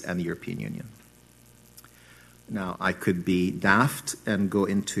States and the European Union. Now, I could be daft and go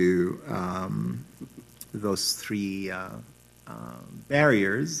into those three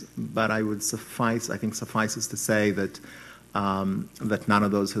barriers, but I think suffices to say that that none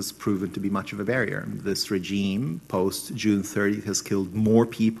of those has proven to be much of a barrier. This regime, post June 30th, has killed more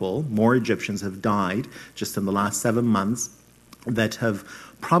people, more Egyptians have died just in the last 7 months that have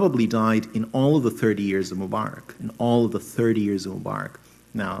probably died in all of the 30 years of Mubarak,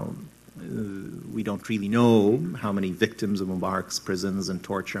 Now, we don't really know how many victims of Mubarak's prisons and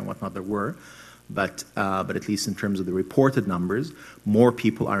torture and whatnot there were, but at least in terms of the reported numbers, more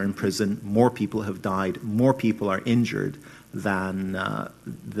people are in prison, more people have died, more people are injured than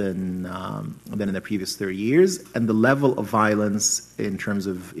in the previous 30 years. And the level of violence in terms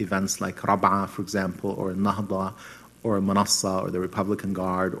of events like Rab'a, for example, or Nahda, or Manassa, or the Republican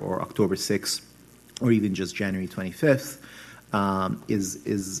Guard, or October 6th, or even just January 25th,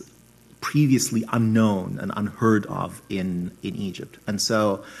 is previously unknown and unheard of in Egypt. And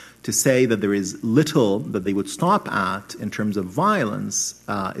so to say that there is little that they would stop at in terms of violence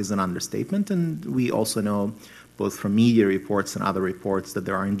is an understatement. And we also know, both from media reports and other reports, that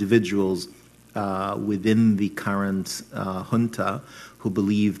there are individuals within the current junta who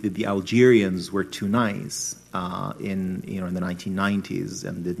believe that the Algerians were too nice in the 1990s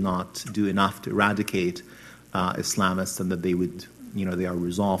and did not do enough to eradicate Islamists, and that they are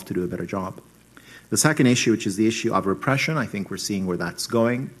resolved to do a better job. The second issue, which is the issue of repression, I think we're seeing where that's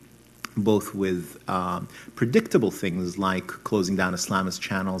going, both with predictable things like closing down Islamist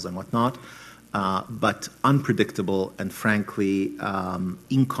channels and whatnot, but unpredictable and frankly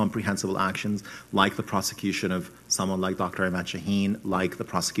incomprehensible actions like the prosecution of someone like Dr. Ahmad Shaheen, like the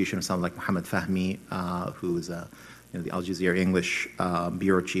prosecution of someone like Mohammed Fahmy, who is the Al Jazeera English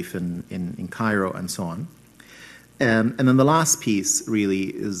bureau chief in Cairo, and so on. And then the last piece really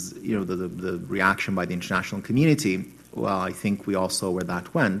is the reaction by the international community. Well, I think we all saw where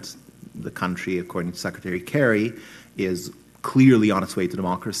that went. The country, according to Secretary Kerry, is clearly on its way to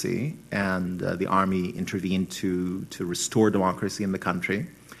democracy, and the army intervened to restore democracy in the country.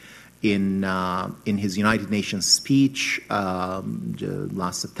 In his United Nations speech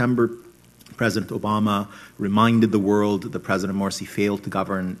last September, President Obama reminded the world that President Morsi failed to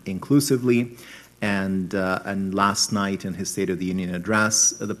govern inclusively, and last night in his State of the Union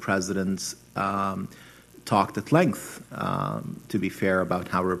address, the president talked at length, to be fair, about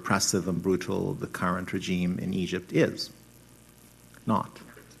how repressive and brutal the current regime in Egypt is. Not.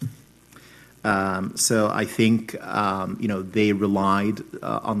 So I think they relied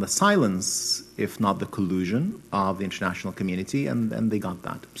on the silence, if not the collusion, of the international community, and they got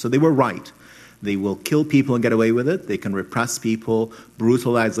that. So they were right. They will kill people and get away with it. They can repress people,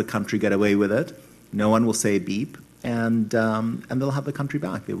 brutalize the country, get away with it. No one will say a beep, and they'll have the country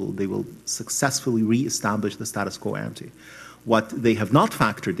back. They will successfully reestablish the status quo ante. What they have not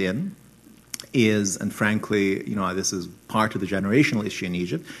factored in is, and frankly, this is part of the generational issue in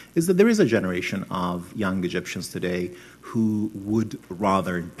Egypt, is that there is a generation of young Egyptians today who would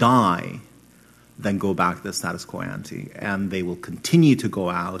rather die than go back to the status quo ante. And they will continue to go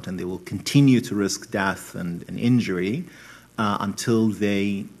out, and they will continue to risk death and injury until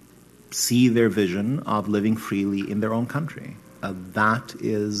they see their vision of living freely in their own country. That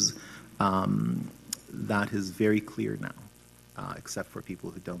is very clear now, except for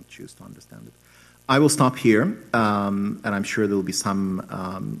people who don't choose to understand it. I will stop here, and I'm sure there will be some,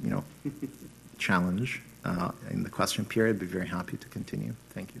 challenge in the question period. I'd be very happy to continue.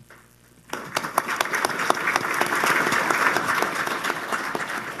 Thank you.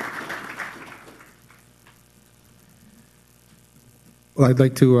 Well, I'd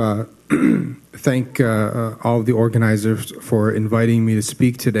like to thank all of the organizers for inviting me to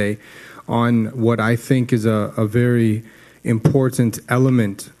speak today on what I think is a very important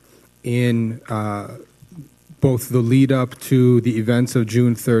element in both the lead up to the events of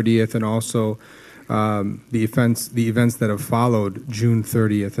June 30th and also the events that have followed June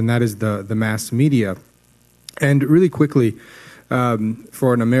 30th, and that is the mass media. And really quickly,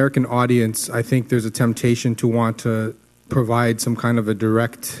 for an American audience, I think there's a temptation to want to provide some kind of a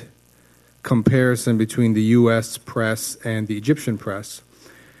direct comparison between the U.S. press and the Egyptian press.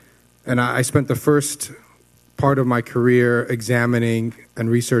 And I spent the first part of my career examining and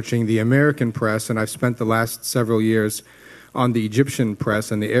researching the American press, and I've spent the last several years on the Egyptian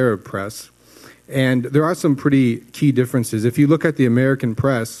press and the Arab press. And there are some pretty key differences. If you look at the American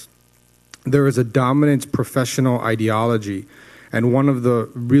press, there is a dominant professional ideology, and one of the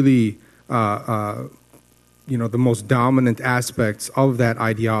really the most dominant aspects of that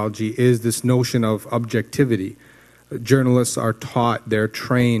ideology is this notion of objectivity. Journalists are taught, they're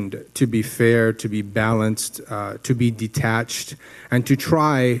trained to be fair, to be balanced, to be detached, and to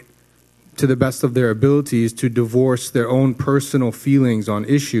try, to the best of their abilities, to divorce their own personal feelings on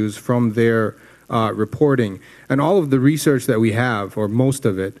issues from their reporting. And all of the research that we have, or most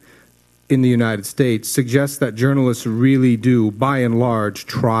of it, in the United States suggests that journalists really do, by and large,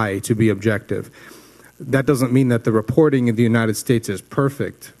 try to be objective. That doesn't mean that the reporting in the United States is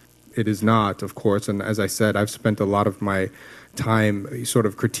perfect. It is not, of course, and as I said, I've spent a lot of my time sort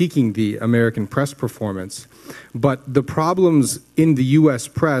of critiquing the American press performance. But the problems in the U.S.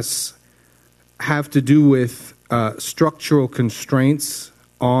 press have to do with structural constraints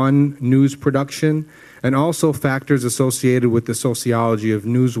on news production and also factors associated with the sociology of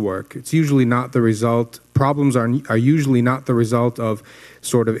news work. It's usually not the result, problems are usually not the result of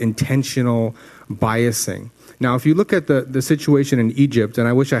sort of intentional biasing. Now, if you look at the situation in Egypt, and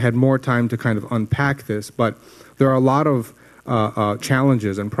I wish I had more time to kind of unpack this, but there are a lot of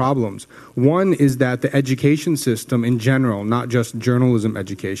challenges and problems. One is that the education system in general, not just journalism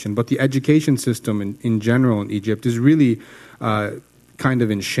education, but the education system in general in Egypt is really kind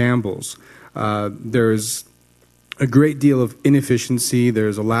of in shambles. There's a great deal of inefficiency.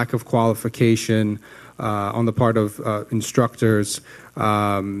 There's a lack of qualification on the part of instructors.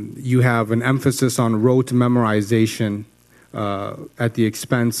 You have an emphasis on rote memorization at the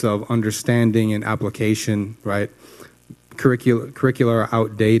expense of understanding and application, right? Curricula are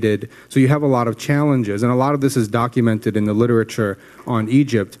outdated. So you have a lot of challenges, and a lot of this is documented in the literature on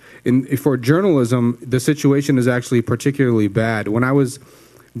Egypt. For journalism, the situation is actually particularly bad. When I was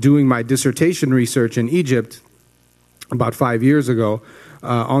doing my dissertation research in Egypt about 5 years ago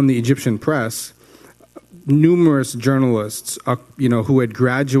on the Egyptian press, numerous journalists, who had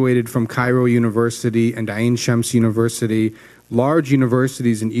graduated from Cairo University and Ain Shams University, large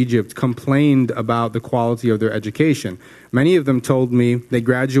universities in Egypt, complained about the quality of their education. Many of them told me they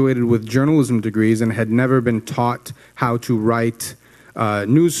graduated with journalism degrees and had never been taught how to write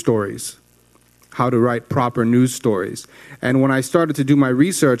news stories, how to write proper news stories. And when I started to do my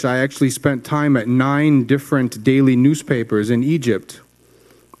research, I actually spent time at 9 different daily newspapers in Egypt.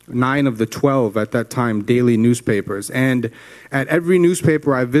 9 of the 12 at that time daily newspapers. And at every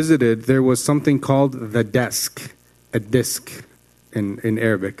newspaper I visited, there was something called the desk, a disc in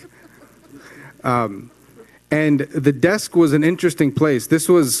Arabic. And the desk was an interesting place. This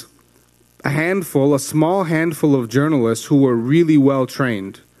was a small handful of journalists who were really well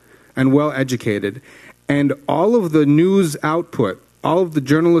trained and well educated. And all of the news output, all of the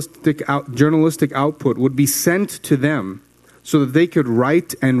journalistic output would be sent to them so that they could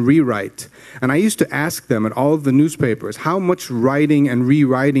write and rewrite. And I used to ask them at all of the newspapers, how much writing and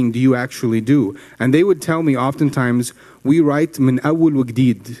rewriting do you actually do? And they would tell me oftentimes, we write min awwal wa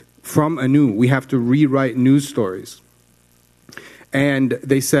jdid, from anew. We have to rewrite news stories. And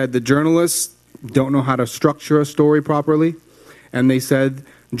they said the journalists don't know how to structure a story properly. And they said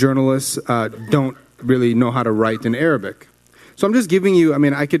journalists don't really know how to write in Arabic. So I'm just giving you,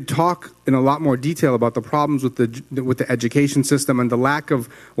 I could talk in a lot more detail about the problems with the education system and the lack of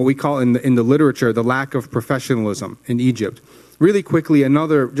what we call in the literature, the lack of professionalism in Egypt. Really quickly, one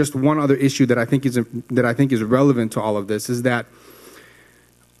other issue that I think is relevant to all of this is that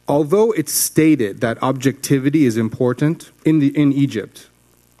although it's stated that objectivity is important in Egypt,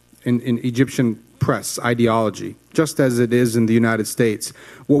 in Egyptian press ideology, just as it is in the United States,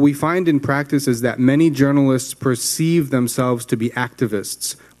 what we find in practice is that many journalists perceive themselves to be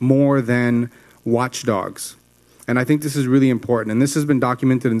activists more than watchdogs. And I think this is really important. And this has been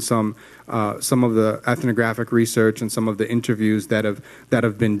documented in some of the ethnographic research and some of the interviews that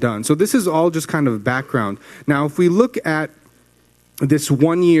have been done. So this is all just kind of background. Now, if we look at this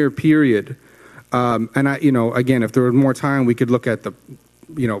 1-year period, again, if there were more time, we could look at the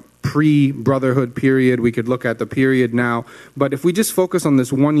pre-brotherhood period, we could look at the period now. But if we just focus on this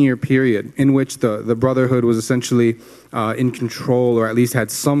 1-year period in which the brotherhood was essentially in control, or at least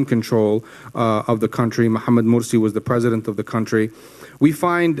had some control of the country, Mohamed Morsi was the president of the country, we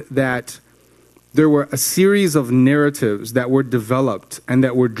find that there were a series of narratives that were developed and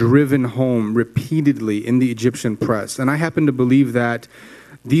that were driven home repeatedly in the Egyptian press. And I happen to believe that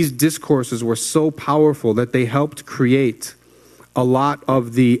these discourses were so powerful that they helped create a lot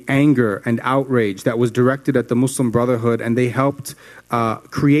of the anger and outrage that was directed at the Muslim Brotherhood, and they helped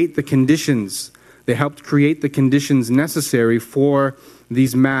create the conditions. They helped create the conditions necessary for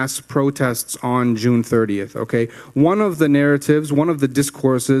these mass protests on June 30th, okay? One of the narratives, one of the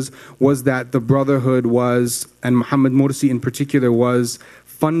discourses was that the Brotherhood was, and Mohammed Morsi in particular, was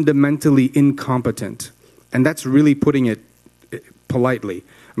fundamentally incompetent. And that's really putting it politely.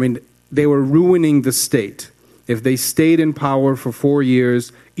 I mean, they were ruining the state. If they stayed in power for 4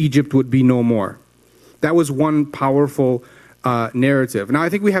 years, Egypt would be no more. That was one powerful narrative. Now, I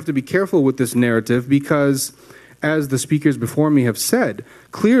think we have to be careful with this narrative because, as the speakers before me have said,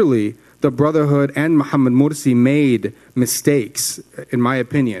 clearly the Brotherhood and Mohammed Morsi made mistakes, in my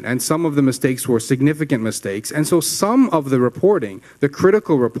opinion, and some of the mistakes were significant mistakes. And so some of the reporting, the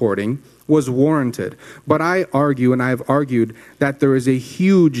critical reporting, was warranted. But I argue, and I have argued, that there is a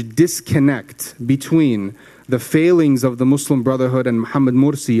huge disconnect between the failings of the Muslim Brotherhood and Mohammed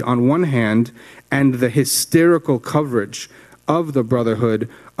Morsi on one hand, and the hysterical coverage of the Brotherhood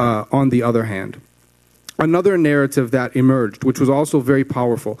on the other hand. Another narrative that emerged, which was also very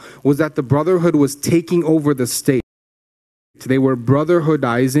powerful, was that the Brotherhood was taking over the state. They were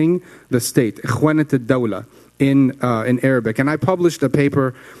brotherhoodizing the state, Ikhwanat al-Dawla in Arabic. And I published a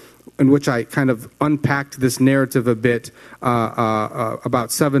paper in which I kind of unpacked this narrative a bit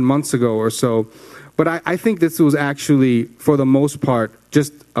about 7 months ago or so. But I think this was actually, for the most part,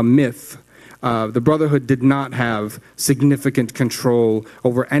 just a myth. The Brotherhood did not have significant control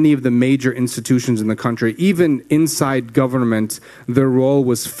over any of the major institutions in the country. Even inside government, their role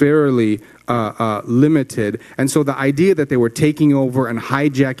was fairly limited. And so the idea that they were taking over and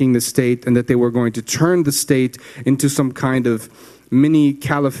hijacking the state and that they were going to turn the state into some kind of mini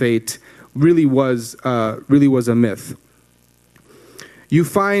caliphate really was a myth. You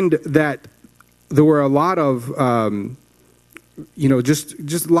find that there were a lot of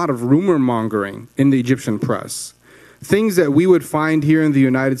just a lot of rumor mongering in the Egyptian press. Things that we would find here in the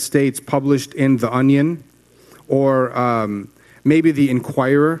United States published in The Onion or maybe the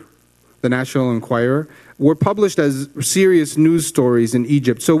Inquirer, the National Enquirer, were published as serious news stories in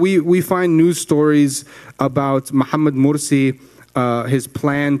Egypt. So we find news stories about Mohammed Morsi, his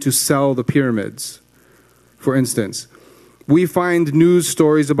plan to sell the pyramids, for instance. We find news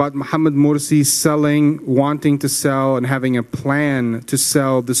stories about Mohammed Morsi wanting to sell and having a plan to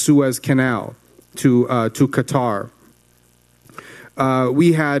sell the Suez Canal to Qatar.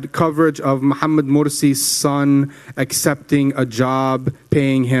 We had coverage of Mohammed Morsi's son accepting a job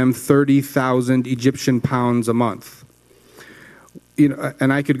paying him 30,000 Egyptian pounds a month.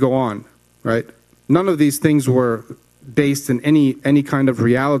 And I could go on, right? None of these things were based in any kind of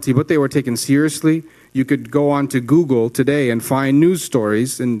reality, but they were taken seriously. You could go on to Google today and find news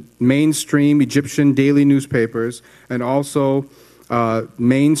stories in mainstream Egyptian daily newspapers and also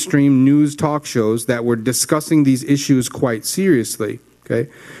mainstream news talk shows that were discussing these issues quite seriously. Okay,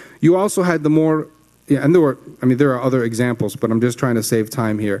 you also had the more, and there are other examples, but I'm just trying to save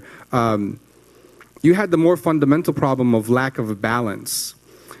time here. You had the more fundamental problem of lack of balance.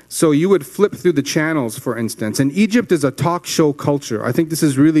 So you would flip through the channels, for instance, and Egypt is a talk show culture. I think this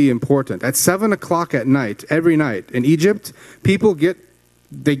is really important. At 7 o'clock at night, every night in Egypt, people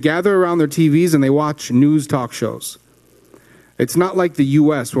they gather around their TVs and they watch news talk shows. It's not like the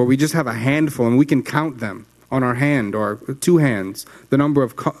US where we just have a handful and we can count them on our hand or two hands, the number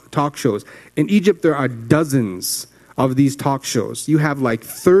of talk shows. In Egypt, there are dozens of these talk shows. You have like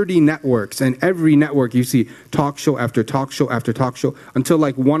 30 networks, and every network you see talk show after talk show after talk show until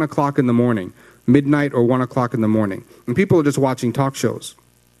like 1 o'clock in the morning, midnight or 1 o'clock in the morning. And people are just watching talk shows.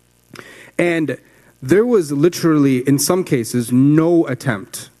 And there was literally, in some cases, no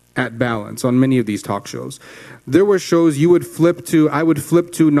attempt at balance on many of these talk shows. There were shows I would flip to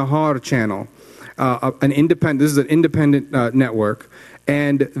Nahar channel, this is an independent network,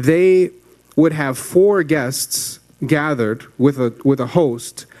 and they would have 4 guests gathered with a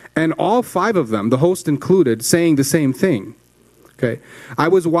host, and all 5 of them, the host included, saying the same thing. Okay, I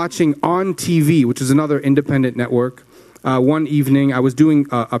was watching On TV, which is another independent network. One evening, I was doing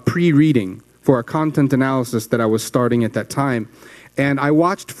a pre-reading for a content analysis that I was starting at that time, and I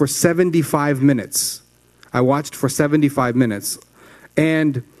watched for 75 minutes.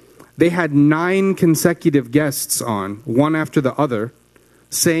 And they had 9 consecutive guests on, one after the other,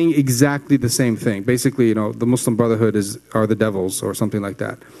 saying exactly the same thing. Basically, the Muslim Brotherhood are the devils or something like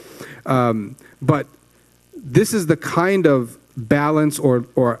that. But this is the kind of balance,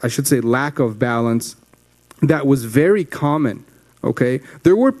 or I should say lack of balance, that was very common. Okay,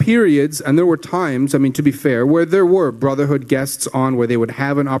 there were periods and there were times, I mean, to be fair, where there were Brotherhood guests on where they would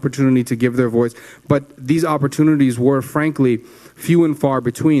have an opportunity to give their voice, but these opportunities were, frankly, few and far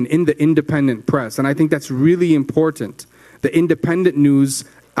between in the independent press, and I think that's really important. The independent news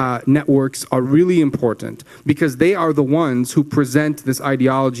networks are really important because they are the ones who present this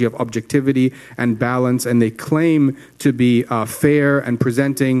ideology of objectivity and balance, and they claim to be fair and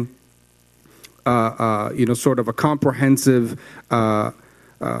presenting sort of a comprehensive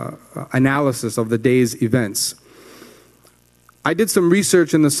analysis of the day's events. I did some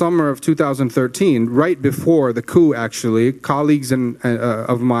research in the summer of 2013, right before the coup, actually. Colleagues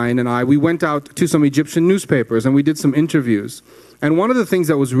of mine and I, we went out to some Egyptian newspapers and we did some interviews. And one of the things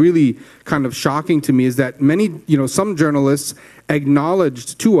that was really kind of shocking to me is that some journalists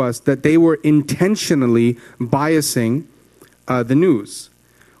acknowledged to us that they were intentionally biasing the news.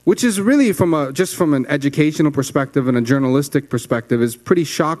 Which is really, just from an educational perspective and a journalistic perspective, is pretty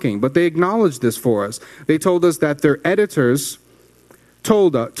shocking. But they acknowledged this for us. They told us that their editors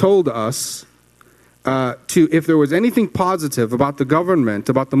told us if there was anything positive about the government,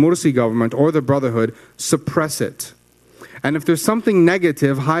 about the Morsi government or the Brotherhood, suppress it. And if there's something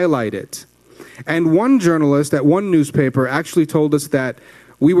negative, highlight it. And one journalist at one newspaper actually told us that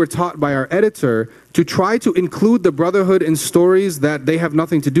we were taught by our editor to try to include the Brotherhood in stories that they have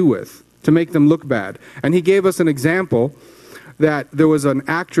nothing to do with, to make them look bad. And he gave us an example that there was an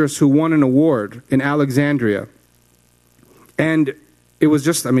actress who won an award in Alexandria. And it was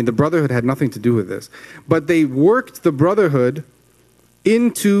just, I mean, the Brotherhood had nothing to do with this. But they worked the Brotherhood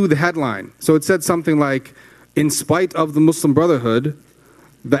into the headline. So it said something like, in spite of the Muslim Brotherhood,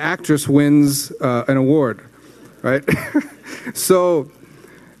 the actress wins an award, right? So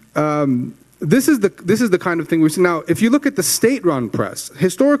this is the kind of thing we see. Now, if you look at the state-run press,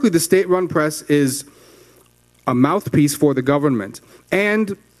 historically the state-run press is a mouthpiece for the government.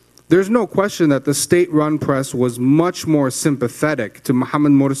 And there's no question that the state-run press was much more sympathetic to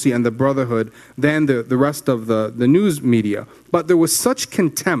Mohammed Morsi and the Brotherhood than the rest of the news media. But there was such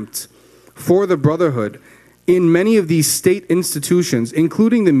contempt for the Brotherhood in many of these state institutions,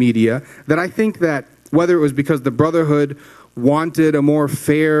 including the media, that I think that whether it was because the Brotherhood wanted a more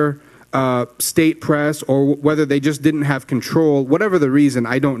fair state press or whether they just didn't have control, whatever the reason,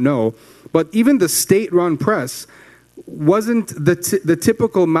 I don't know. But even the state-run press wasn't the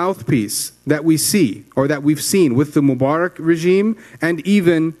typical mouthpiece that we see or that we've seen with the Mubarak regime, and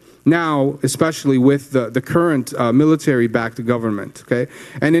even now, especially with the current military-backed government. Okay,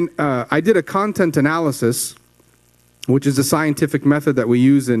 and I did a content analysis, which is a scientific method that we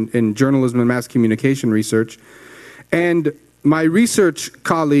use in journalism and mass communication research. And my research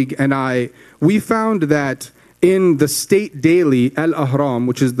colleague and I, we found that in the state daily, Al Ahram,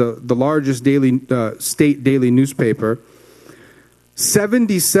 which is the largest daily state daily newspaper,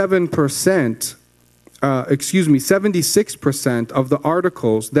 76% of the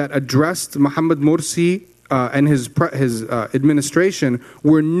articles that addressed Mohammed Morsi and his administration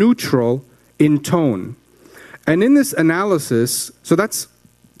were neutral in tone. And in this analysis, so that's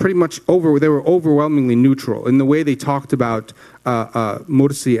pretty much they were overwhelmingly neutral in the way they talked about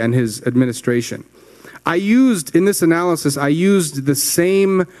Morsi and his administration. In this analysis, I used the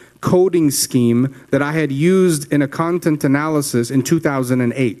same coding scheme that I had used in a content analysis in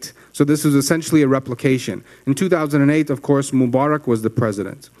 2008. So this was essentially a replication. In 2008, of course, Mubarak was the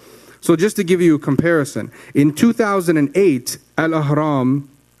president. So just to give you a comparison, in 2008, Al Ahram,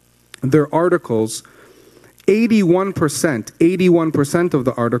 their articles, 81% of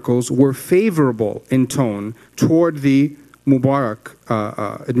the articles were favorable in tone toward the Mubarak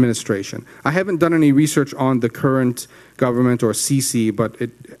administration. I haven't done any research on the current government or Sisi, but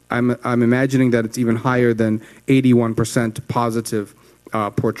I'm imagining that it's even higher than 81% positive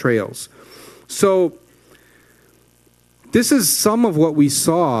portrayals. So this is some of what we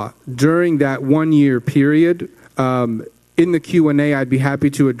saw during that 1 year period. In the Q&A, I'd be happy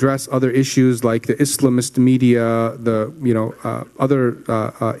to address other issues like the Islamist media, other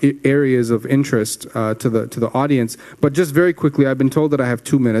areas of interest to the audience. But just very quickly, I've been told that I have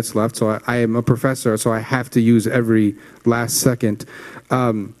 2 minutes left, so I am a professor, so I have to use every last second.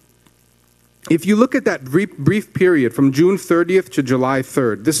 If you look at that brief period from June 30th to July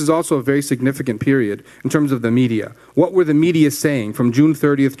 3rd, this is also a very significant period in terms of the media. What were the media saying from June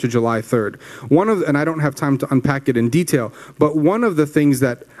 30th to July 3rd? And I don't have time to unpack it in detail, but one of the things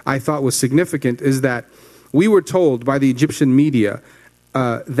that I thought was significant is that we were told by the Egyptian media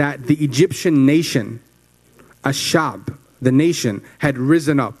that the Egyptian nation, Ashab, the nation, had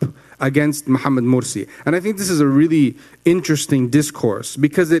risen up against Mohammed Morsi. And I think this is a really interesting discourse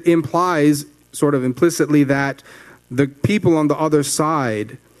because it implies sort of implicitly that the people on the other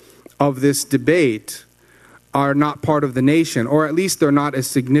side of this debate are not part of the nation, or at least they're not as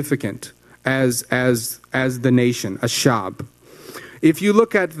significant as the nation, as Shab. If you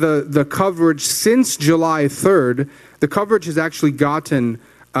look at the coverage since July 3rd, the coverage has actually gotten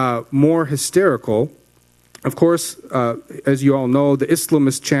more hysterical. Of course, as you all know, the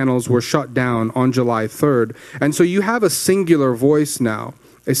Islamist channels were shut down on July 3rd. And so you have a singular voice now,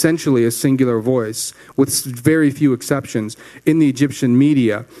 essentially a singular voice, with very few exceptions, in the Egyptian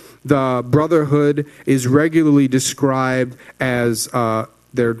media. The Brotherhood is regularly described as,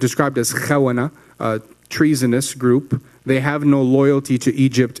 they're described as khawana, a treasonous group. They have no loyalty to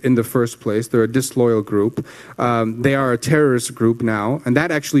Egypt in the first place. They're a disloyal group. They are a terrorist group now, and that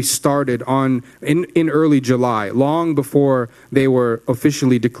actually started in early July, long before they were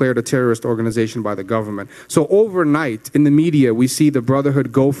officially declared a terrorist organization by the government. So overnight, in the media, we see the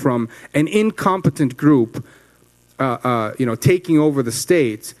Brotherhood go from an incompetent group, taking over the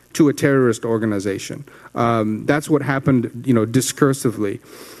state, to a terrorist organization. That's what happened, discursively.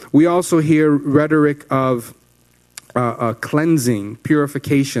 We also hear rhetoric of cleansing,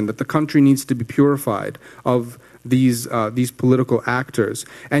 purification, that the country needs to be purified of these political actors.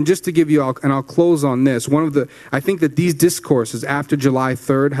 And just to give you, and I'll close on this, I think that these discourses after July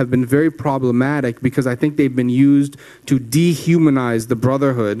 3rd have been very problematic because I think they've been used to dehumanize the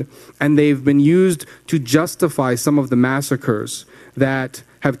Brotherhood, and they've been used to justify some of the massacres that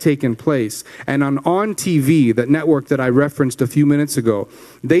have taken place. And on TV, that network that I referenced a few minutes ago,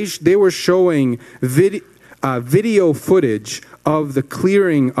 they were showing video footage of the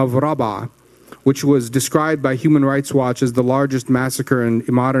clearing of Rabaa, which was described by Human Rights Watch as the largest massacre in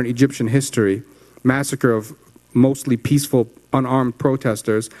modern Egyptian history, massacre of mostly peaceful, unarmed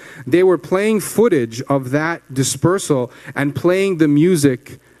protesters. They were playing footage of that dispersal and playing the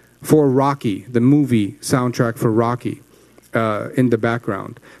music for Rocky, the movie soundtrack for Rocky, in the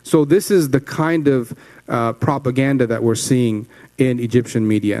background. So this is the kind of propaganda that we're seeing in Egyptian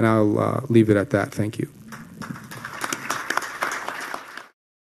media, and I'll leave it at that. Thank you.